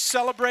ministry is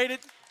celebrated,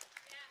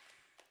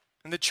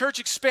 and the church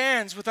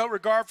expands without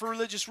regard for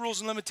religious rules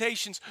and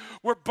limitations.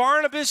 Where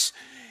Barnabas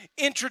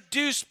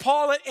introduced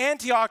Paul at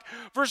Antioch,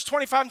 verse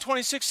 25 and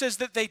 26 says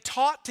that they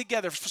taught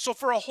together. So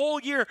for a whole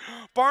year,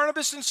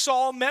 Barnabas and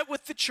Saul met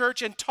with the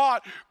church and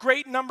taught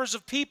great numbers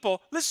of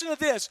people. Listen to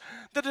this.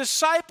 The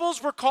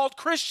disciples were called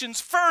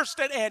Christians first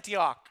at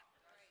Antioch.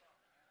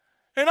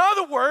 In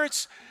other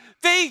words,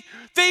 they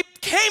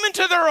came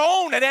into their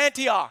own at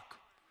Antioch.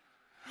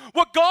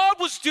 What God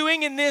was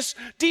doing in this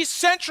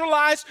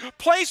decentralized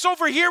place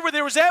over here where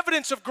there was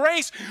evidence of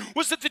grace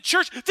was that the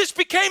church, this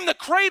became the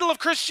cradle of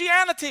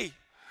Christianity.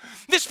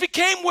 This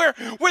became where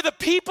the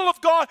people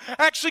of God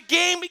actually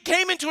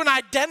came into an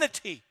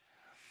identity.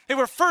 They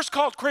were first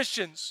called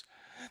Christians.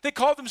 They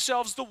called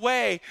themselves the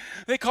Way.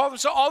 They called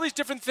themselves all these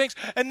different things.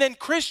 And then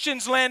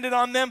Christians landed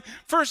on them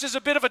first as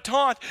a bit of a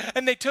taunt.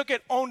 And they took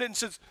it, owned it, and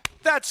said,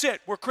 that's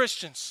it, we're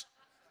Christians.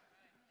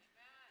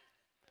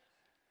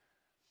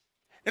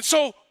 And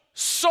so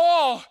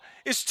Saul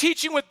is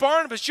teaching with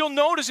Barnabas. You'll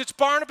notice it's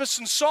Barnabas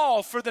and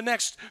Saul for the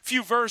next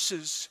few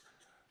verses.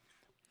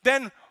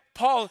 Then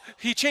Paul,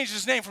 he changed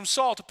his name from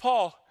Saul to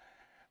Paul.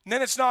 And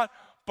then it's not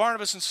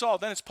Barnabas and Saul,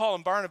 then it's Paul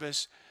and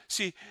Barnabas.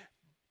 See,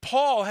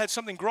 Paul had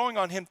something growing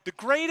on him. The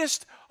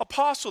greatest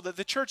apostle that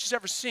the church has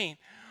ever seen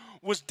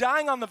was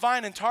dying on the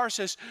vine in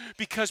Tarsus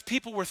because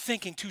people were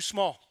thinking too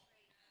small.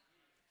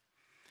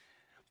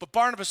 But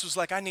Barnabas was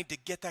like, I need to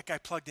get that guy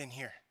plugged in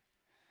here.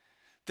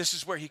 This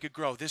is where he could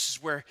grow. This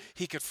is where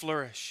he could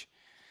flourish.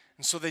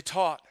 And so they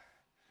taught.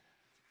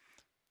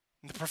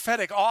 And the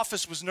prophetic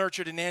office was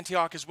nurtured in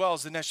Antioch as well,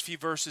 as the next few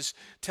verses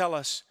tell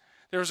us.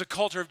 There was a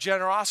culture of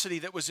generosity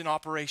that was in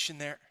operation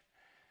there.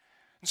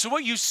 And so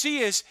what you see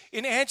is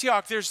in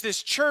Antioch, there's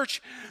this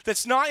church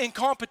that's not in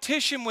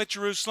competition with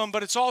Jerusalem,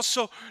 but it's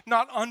also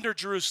not under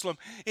Jerusalem.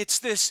 It's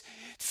this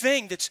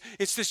thing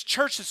it's this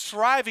church that's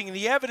thriving, and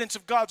the evidence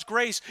of God's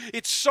grace,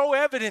 it's so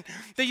evident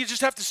that you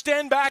just have to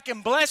stand back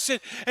and bless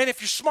it. And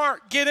if you're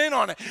smart, get in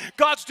on it.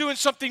 God's doing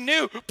something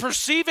new.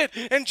 Perceive it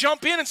and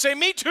jump in and say,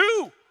 me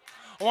too.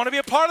 I want to be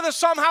a part of this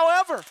somehow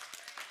ever.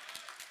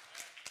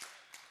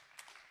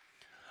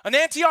 An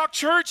Antioch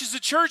church is a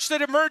church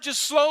that emerges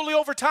slowly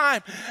over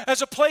time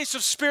as a place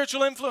of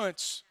spiritual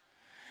influence.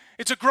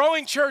 It's a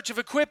growing church of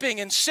equipping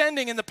and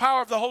sending in the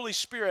power of the Holy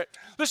Spirit.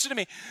 Listen to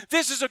me.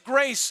 This is a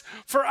grace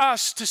for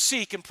us to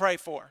seek and pray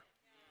for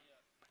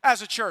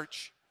as a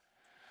church.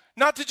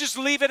 Not to just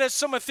leave it as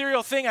some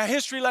ethereal thing, a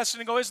history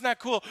lesson, and go, isn't that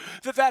cool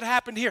that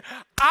happened here?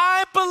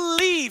 I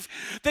believe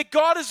that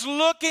God is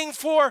looking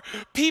for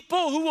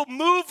people who will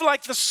move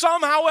like the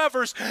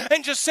somehow-evers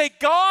and just say,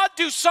 God,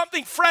 do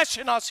something fresh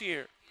in us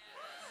here.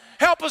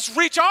 Help us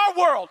reach our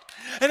world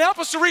and help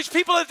us to reach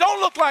people that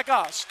don't look like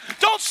us,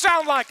 don't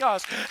sound like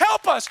us.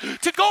 Help us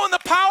to go in the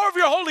power of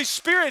your Holy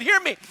Spirit. Hear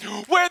me.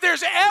 Where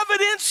there's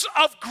evidence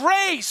of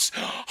grace,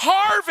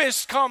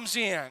 harvest comes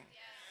in.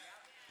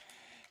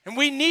 And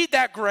we need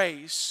that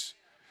grace.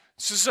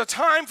 This is a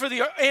time for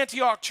the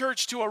Antioch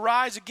church to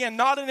arise again,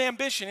 not an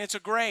ambition, it's a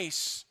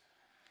grace.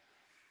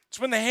 It's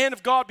when the hand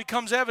of God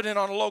becomes evident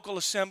on a local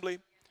assembly.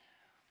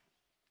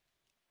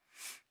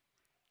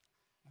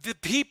 The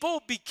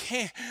people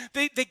became,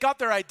 they got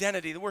their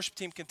identity. The worship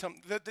team can tell me.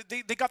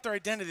 They got their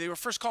identity. They were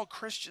first called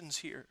Christians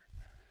here.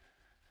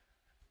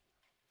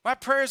 My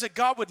prayer is that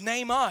God would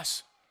name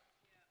us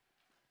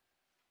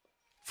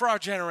for our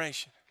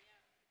generation.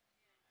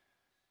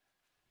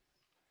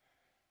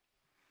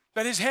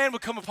 That his hand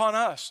would come upon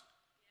us.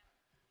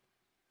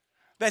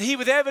 That he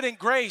with evident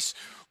grace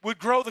would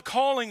grow the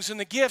callings and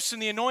the gifts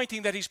and the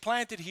anointing that he's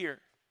planted here.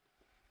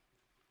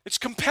 It's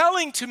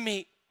compelling to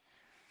me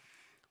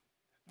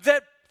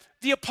that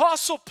the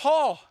Apostle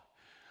Paul,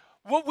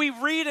 what we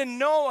read and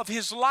know of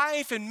his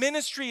life and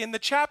ministry in the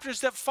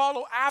chapters that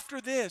follow after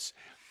this,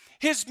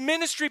 his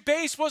ministry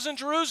base wasn't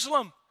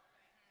Jerusalem.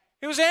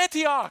 It was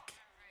Antioch.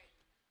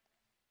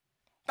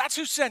 That's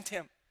who sent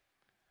him.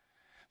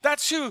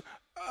 That's who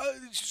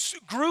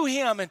grew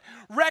him and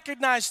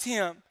recognized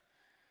him.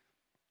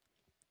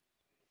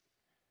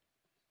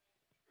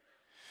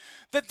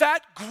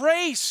 That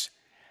grace,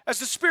 as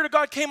the Spirit of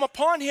God came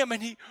upon him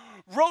and he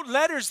wrote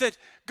letters that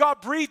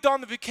God breathed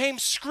on that became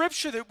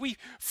scripture that we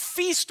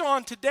feast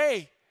on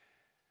today.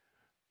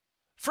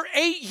 For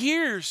 8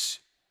 years,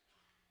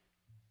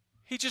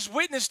 he just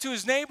witnessed to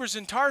his neighbors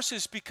in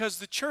Tarsus because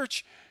the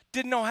church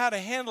didn't know how to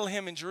handle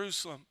him in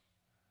Jerusalem.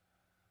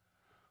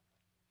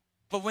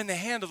 But when the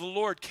hand of the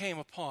Lord came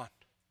upon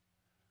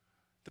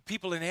the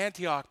people in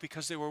Antioch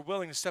because they were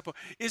willing to step up,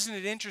 isn't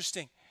it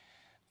interesting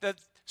that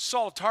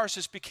Saul of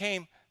Tarsus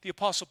became the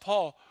Apostle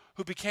Paul,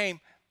 who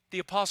became the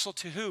apostle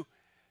to who?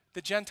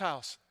 The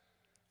Gentiles.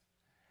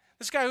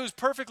 This guy who was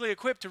perfectly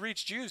equipped to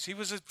reach Jews. He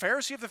was a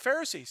Pharisee of the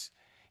Pharisees.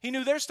 He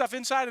knew their stuff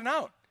inside and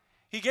out.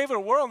 He gave it a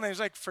whirl and he was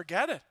like,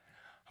 forget it.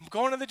 I'm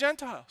going to the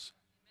Gentiles.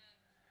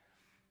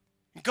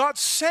 God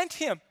sent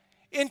him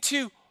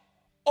into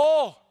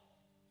all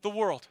the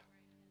world.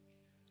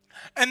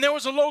 And there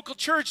was a local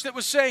church that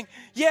was saying,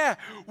 yeah,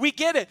 we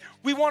get it.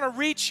 We want to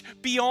reach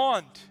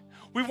beyond.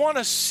 We want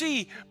to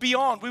see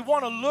beyond. We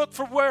want to look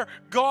for where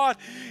God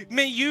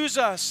may use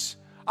us.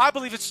 I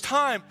believe it's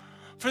time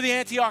for the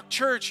Antioch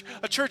church,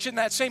 a church in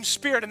that same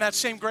spirit and that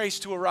same grace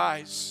to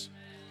arise.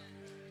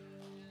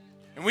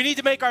 And we need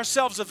to make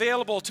ourselves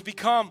available to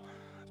become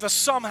the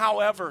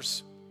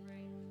somehow-evers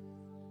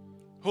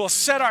who will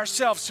set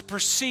ourselves to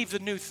perceive the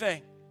new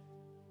thing.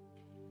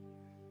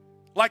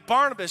 Like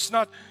Barnabas,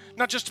 not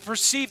just to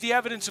perceive the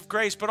evidence of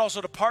grace, but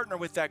also to partner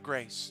with that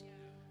grace.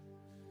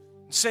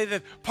 And say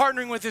that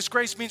partnering with this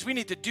grace means we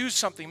need to do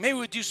something. Maybe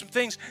we do some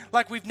things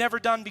like we've never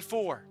done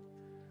before.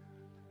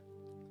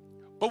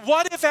 But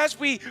what if as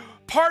we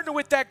partner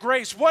with that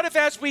grace, what if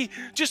as we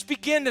just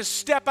begin to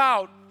step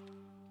out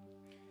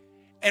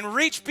and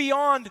reach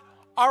beyond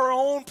our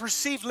own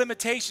perceived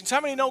limitations? How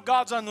many know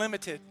God's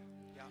unlimited?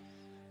 Yeah.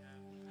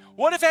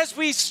 What if as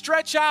we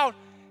stretch out,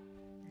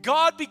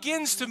 God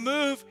begins to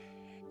move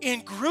in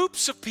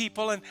groups of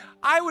people? And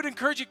I would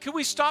encourage you, could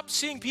we stop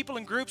seeing people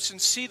in groups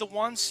and see the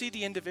one, see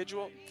the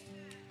individual?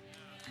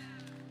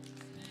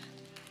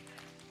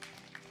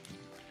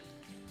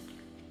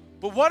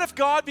 But what if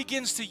God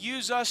begins to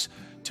use us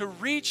to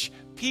reach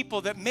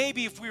people that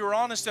maybe if we were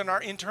honest in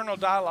our internal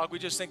dialogue, we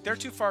just think they're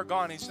too far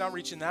gone, he's not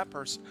reaching that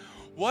person.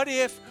 What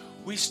if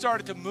we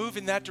started to move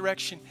in that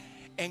direction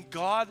and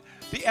God,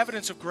 the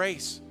evidence of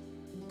grace.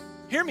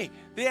 Hear me,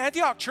 the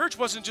Antioch church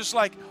wasn't just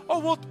like, oh,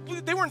 well,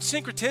 they weren't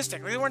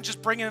syncretistic. They weren't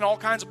just bringing in all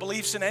kinds of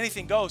beliefs and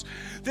anything goes.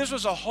 This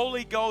was a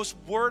Holy Ghost,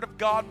 Word of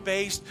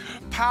God-based,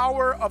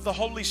 power of the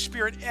Holy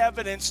Spirit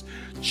evidenced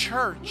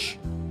church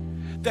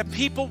that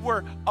people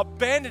were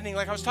abandoning,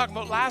 like I was talking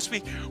about last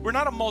week. We're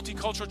not a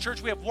multicultural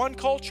church. We have one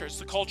culture. It's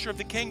the culture of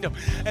the kingdom.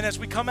 And as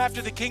we come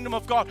after the kingdom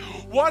of God,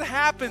 what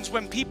happens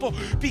when people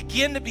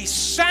begin to be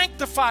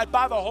sanctified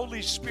by the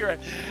Holy Spirit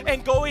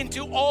and go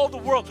into all the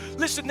world?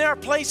 Listen, there are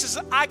places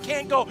I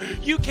can't go,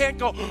 you can't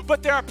go,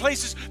 but there are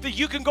places that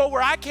you can go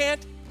where I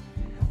can't.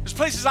 There's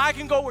places I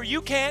can go where you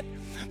can't.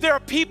 There are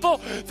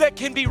people that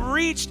can be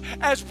reached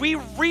as we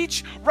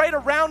reach right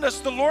around us.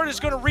 The Lord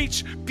is going to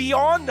reach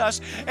beyond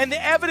us, and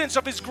the evidence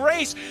of His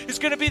grace is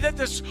going to be that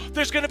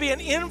there's going to be an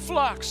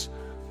influx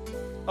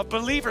of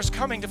believers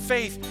coming to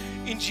faith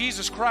in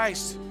Jesus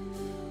Christ.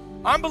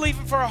 I'm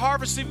believing for a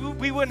harvest that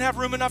we wouldn't have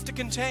room enough to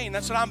contain.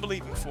 That's what I'm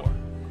believing for.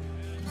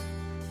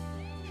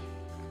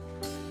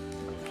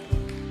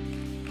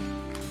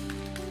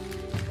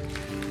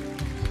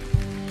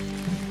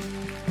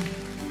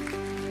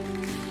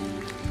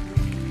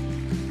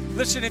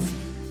 Listen, if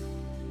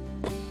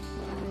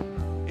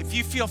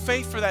you feel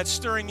faith for that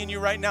stirring in you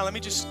right now, let me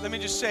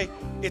just say,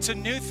 it's a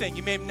new thing.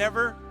 You may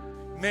never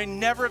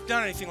have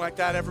done anything like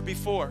that ever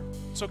before.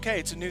 It's okay.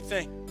 It's a new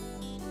thing.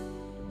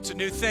 It's a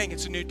new thing.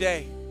 It's a new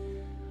day.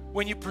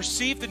 When you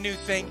perceive the new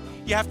thing,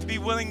 you have to be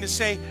willing to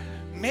say,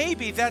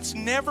 maybe that's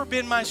never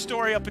been my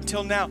story up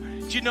until now.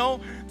 Do you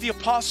know the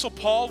Apostle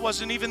Paul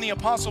wasn't even the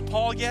Apostle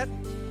Paul yet?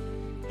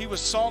 He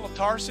was Saul of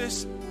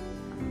Tarsus,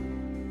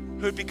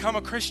 who had become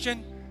a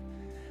Christian.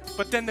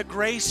 But then the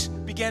grace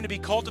began to be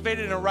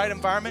cultivated in a right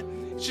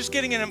environment. It's just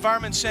getting an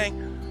environment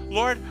saying,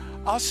 Lord,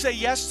 I'll say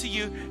yes to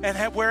you, and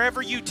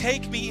wherever you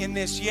take me in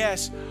this,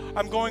 yes,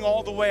 I'm going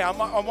all the way. I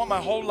want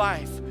my whole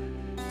life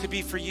to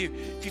be for you.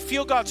 If you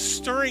feel God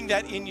stirring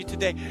that in you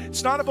today,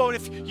 it's not about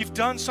if you've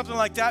done something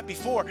like that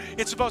before.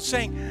 It's about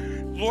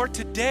saying, Lord,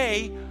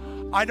 today,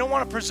 I don't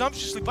want to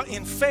presumptuously, but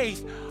in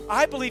faith,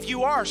 I believe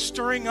you are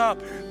stirring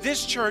up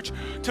this church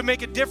to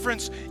make a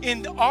difference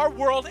in our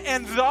world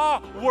and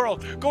the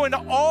world, go into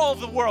all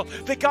of the world.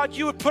 That God,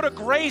 you would put a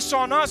grace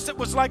on us that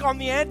was like on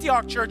the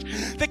Antioch church.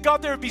 That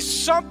God, there would be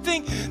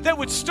something that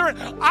would stir.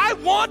 I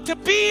want to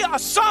be a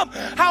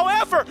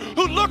however,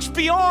 who looks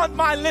beyond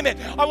my limit.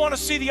 I want to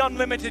see the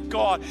unlimited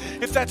God.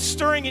 If that's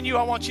stirring in you,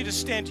 I want you to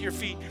stand to your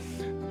feet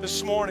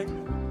this morning.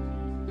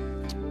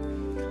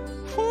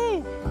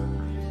 Whew.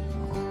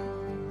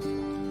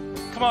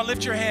 Come on,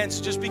 lift your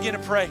hands. Just begin to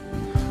pray.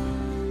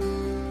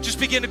 Just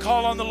begin to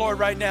call on the Lord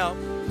right now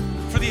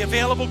for the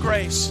available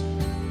grace.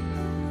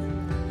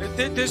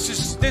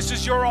 This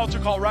is your altar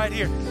call right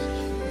here.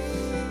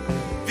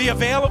 The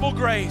available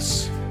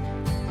grace.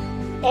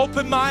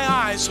 Open my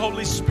eyes,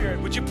 Holy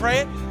Spirit. Would you pray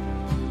it?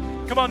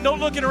 Come on, no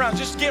looking around.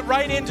 Just get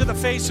right into the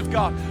face of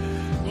God.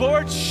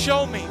 Lord,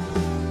 show me.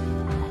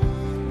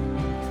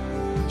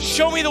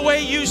 Show me the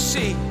way you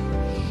see.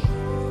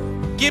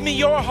 Give me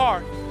your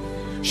heart.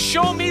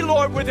 Show me,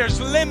 Lord, where there's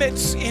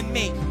limits in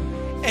me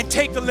and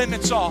take the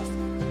limits off.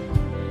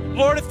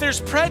 Lord, if there's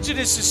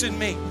prejudices in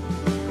me,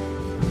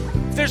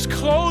 if there's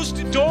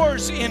closed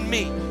doors in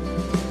me,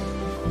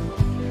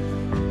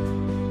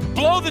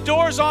 blow the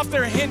doors off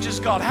their hinges,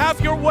 God. Have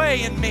your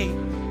way in me.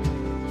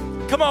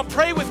 Come on,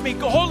 pray with me.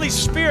 Holy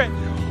Spirit,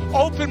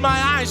 open my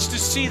eyes to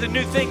see the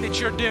new thing that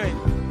you're doing.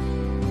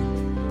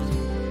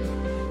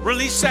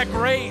 Release that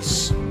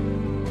grace.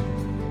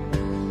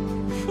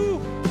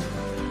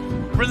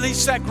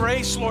 Release that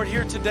grace, Lord,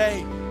 here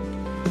today.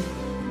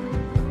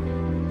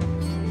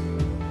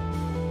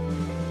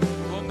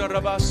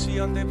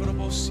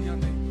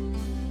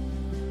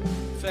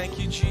 Thank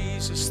you,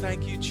 Jesus.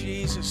 Thank you,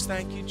 Jesus.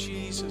 Thank you,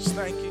 Jesus.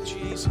 Thank you,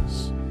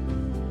 Jesus.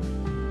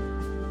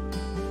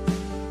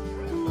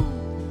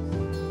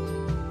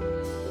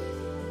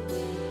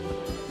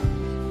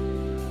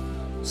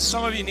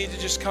 Some of you need to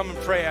just come and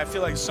pray. I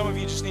feel like some of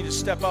you just need to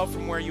step out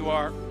from where you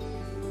are.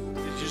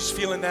 You're just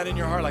feeling that in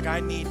your heart, like I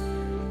need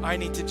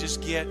to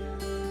just get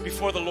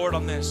before the Lord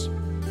on this.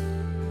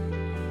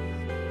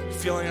 You're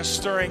feeling a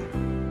stirring.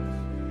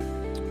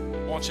 I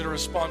want you to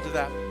respond to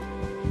that.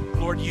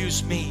 Lord,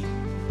 use me.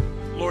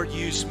 Lord,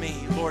 use me.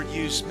 Lord,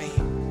 use me.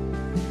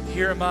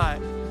 Here am I.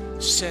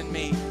 Send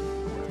me.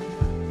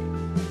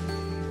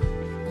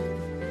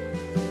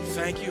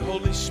 Thank you,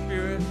 Holy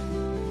Spirit.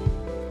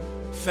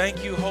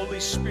 Thank you,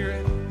 Holy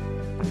Spirit.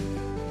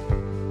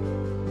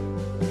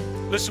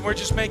 Listen, we're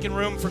just making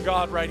room for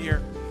God right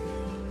here.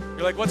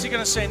 You're like, what's he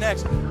going to say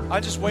next?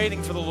 I'm just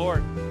waiting for the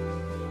Lord.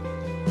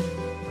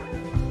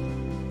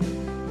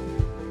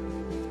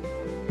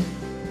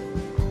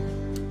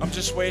 I'm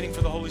just waiting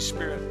for the Holy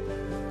Spirit.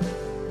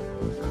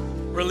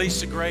 Release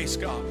the grace,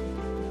 God.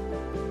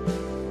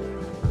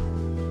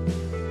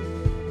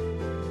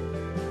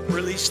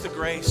 Release the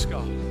grace,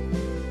 God.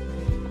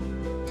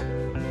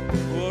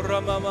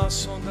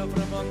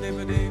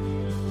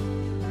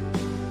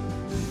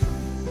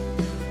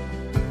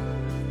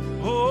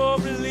 Oh,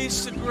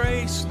 release the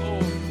grace,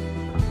 Lord.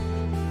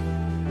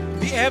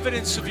 The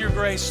evidence of your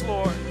grace,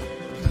 Lord.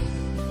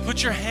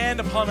 Put your hand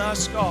upon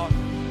us, God.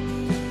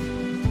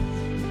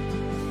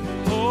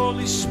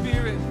 Holy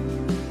Spirit.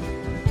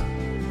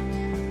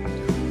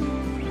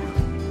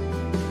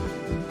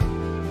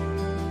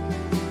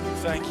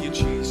 Thank you,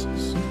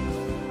 Jesus.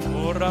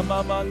 Oh,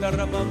 Ramamanda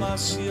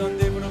Ramamasi on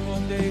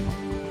Debramonde.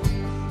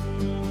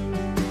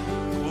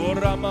 Oh,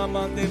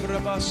 Ramamande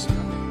Brabasi.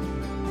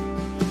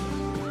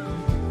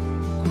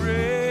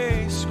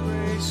 Grace,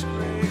 grace,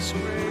 grace,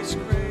 grace,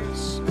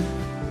 grace.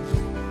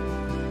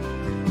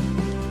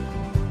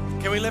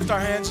 Can we lift our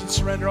hands and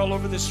surrender all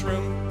over this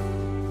room?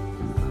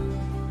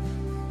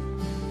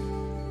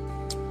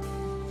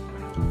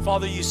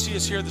 Father, you see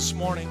us here this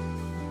morning.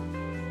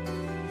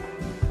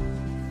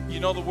 You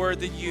know the word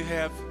that you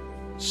have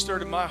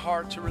stirred in my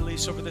heart to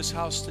release over this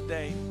house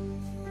today.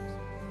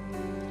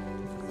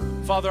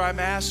 Father, I'm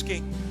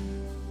asking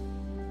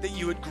that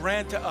you would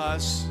grant to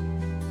us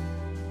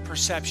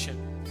perception.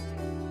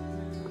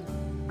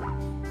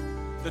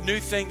 The new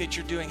thing that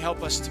you're doing,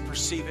 help us to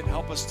perceive it,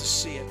 help us to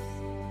see it.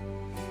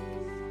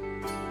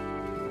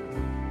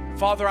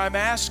 Father, I'm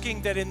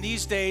asking that in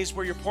these days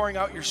where you're pouring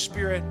out your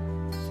Spirit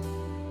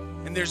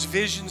and there's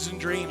visions and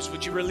dreams,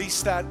 would you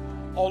release that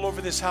all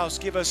over this house?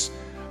 Give us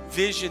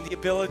vision, the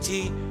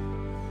ability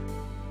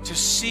to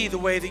see the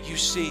way that you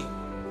see.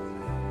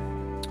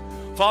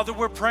 Father,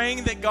 we're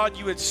praying that, God,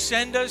 you would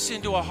send us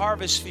into a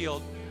harvest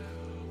field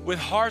with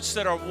hearts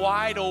that are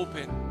wide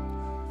open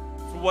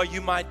for what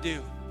you might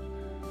do,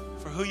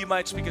 for who you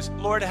might speak us.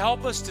 Lord,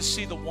 help us to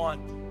see the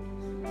one.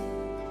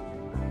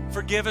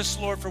 Forgive us,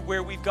 Lord, for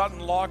where we've gotten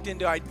locked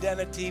into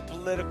identity,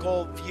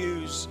 political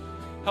views.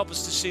 Help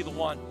us to see the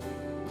one.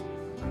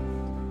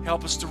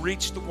 Help us to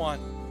reach the one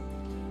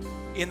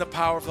in the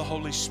power of the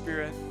Holy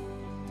Spirit.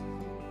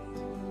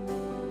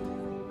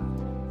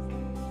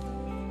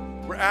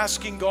 We're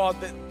asking, God,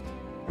 that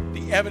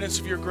the evidence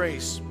of your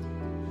grace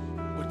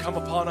would come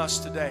upon us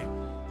today.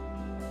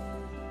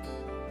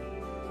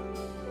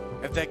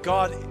 And that,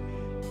 God,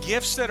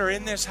 gifts that are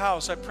in this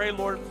house, I pray,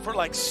 Lord, for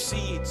like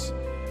seeds.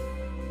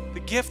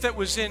 The gift that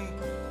was in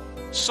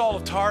Saul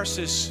of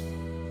Tarsus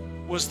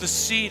was the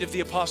seed of the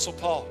Apostle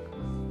Paul.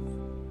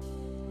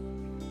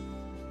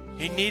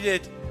 He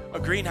needed a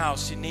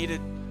greenhouse. He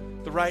needed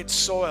the right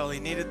soil. He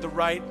needed the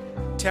right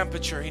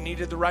temperature. He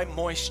needed the right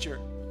moisture.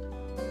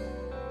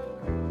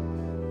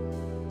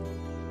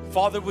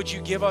 Father, would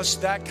you give us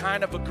that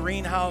kind of a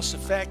greenhouse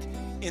effect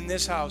in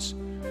this house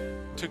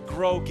to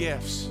grow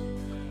gifts,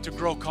 to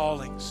grow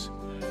callings,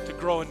 to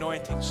grow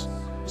anointings.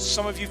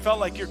 Some of you felt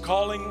like your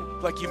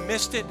calling, like you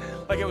missed it,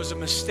 like it was a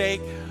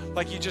mistake,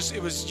 like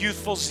it was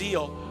youthful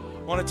zeal.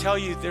 I want to tell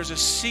you, there's a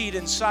seed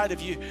inside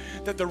of you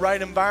that the right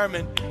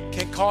environment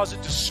can cause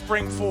it to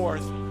spring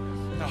forth.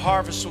 The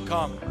harvest will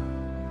come.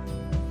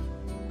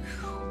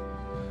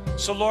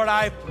 So Lord,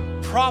 I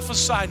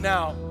prophesy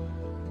now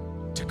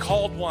to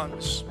called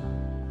ones.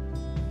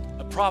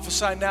 I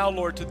prophesy now,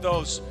 Lord, to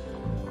those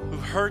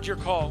who've heard your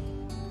call.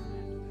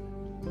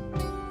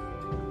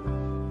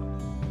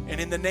 And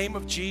in the name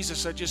of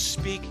Jesus, I just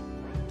speak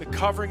the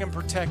covering and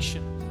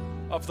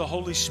protection of the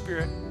Holy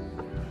Spirit.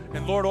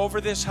 And Lord, over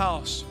this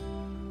house,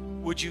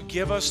 would you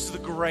give us the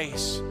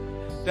grace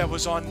that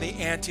was on the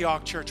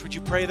Antioch church? Would you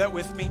pray that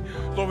with me?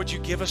 Lord, would you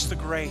give us the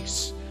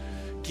grace?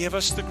 Give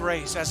us the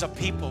grace as a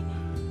people.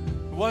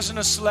 It wasn't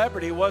a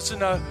celebrity. It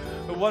wasn't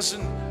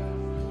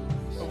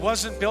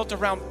built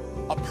around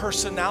a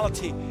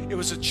personality. It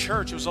was a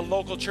church. It was a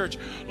local church.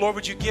 Lord,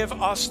 would you give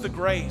us the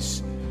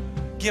grace?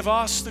 Give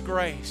us the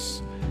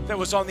grace that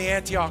was on the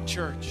Antioch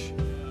church.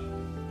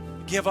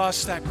 Give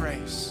us that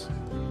grace.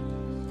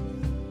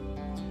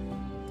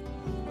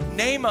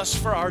 Name us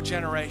for our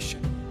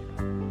generation.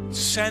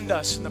 Send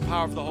us in the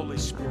power of the Holy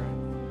Spirit.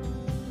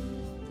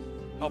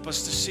 Help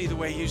us to see the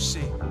way you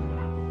see.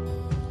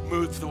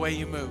 Move the way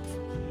you move.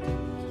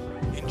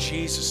 In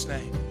Jesus'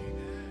 name.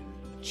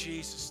 In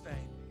Jesus' name.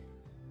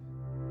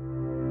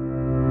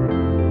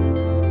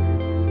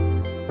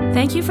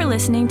 Thank you for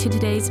listening to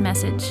today's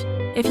message.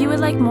 If you would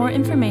like more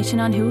information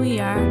on who we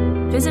are,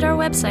 visit our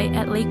website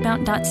at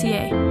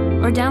lakemount.ca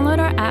or download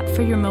our app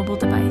for your mobile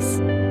device.